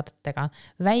lilleseadetega.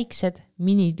 Väiksed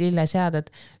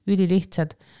mini-lilleseaded,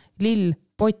 ülilihtsad, lill,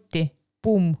 potti,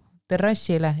 puum,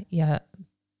 terrassile ja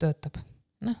töötab.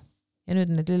 Ja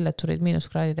nüüd need lilled surid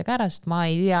miinuskraadidega ära, sest ma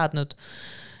ei teadnud,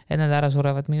 et nad ära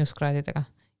surevad miinuskraadidega.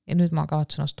 Ja nüüd ma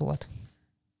kavatsen ennast tuuad.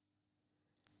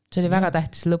 See oli väga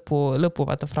tähtis lõpu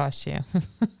vaata fraasi.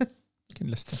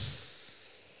 Kindlasti.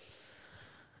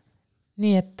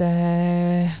 Nii et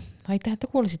aitäh, et te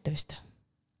kuulasite vist.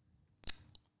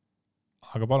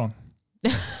 Aga palun.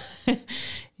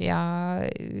 ja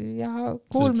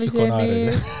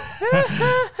kuulmiseni.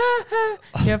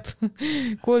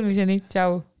 Kuulmiseni,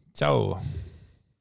 tšau. Tšau.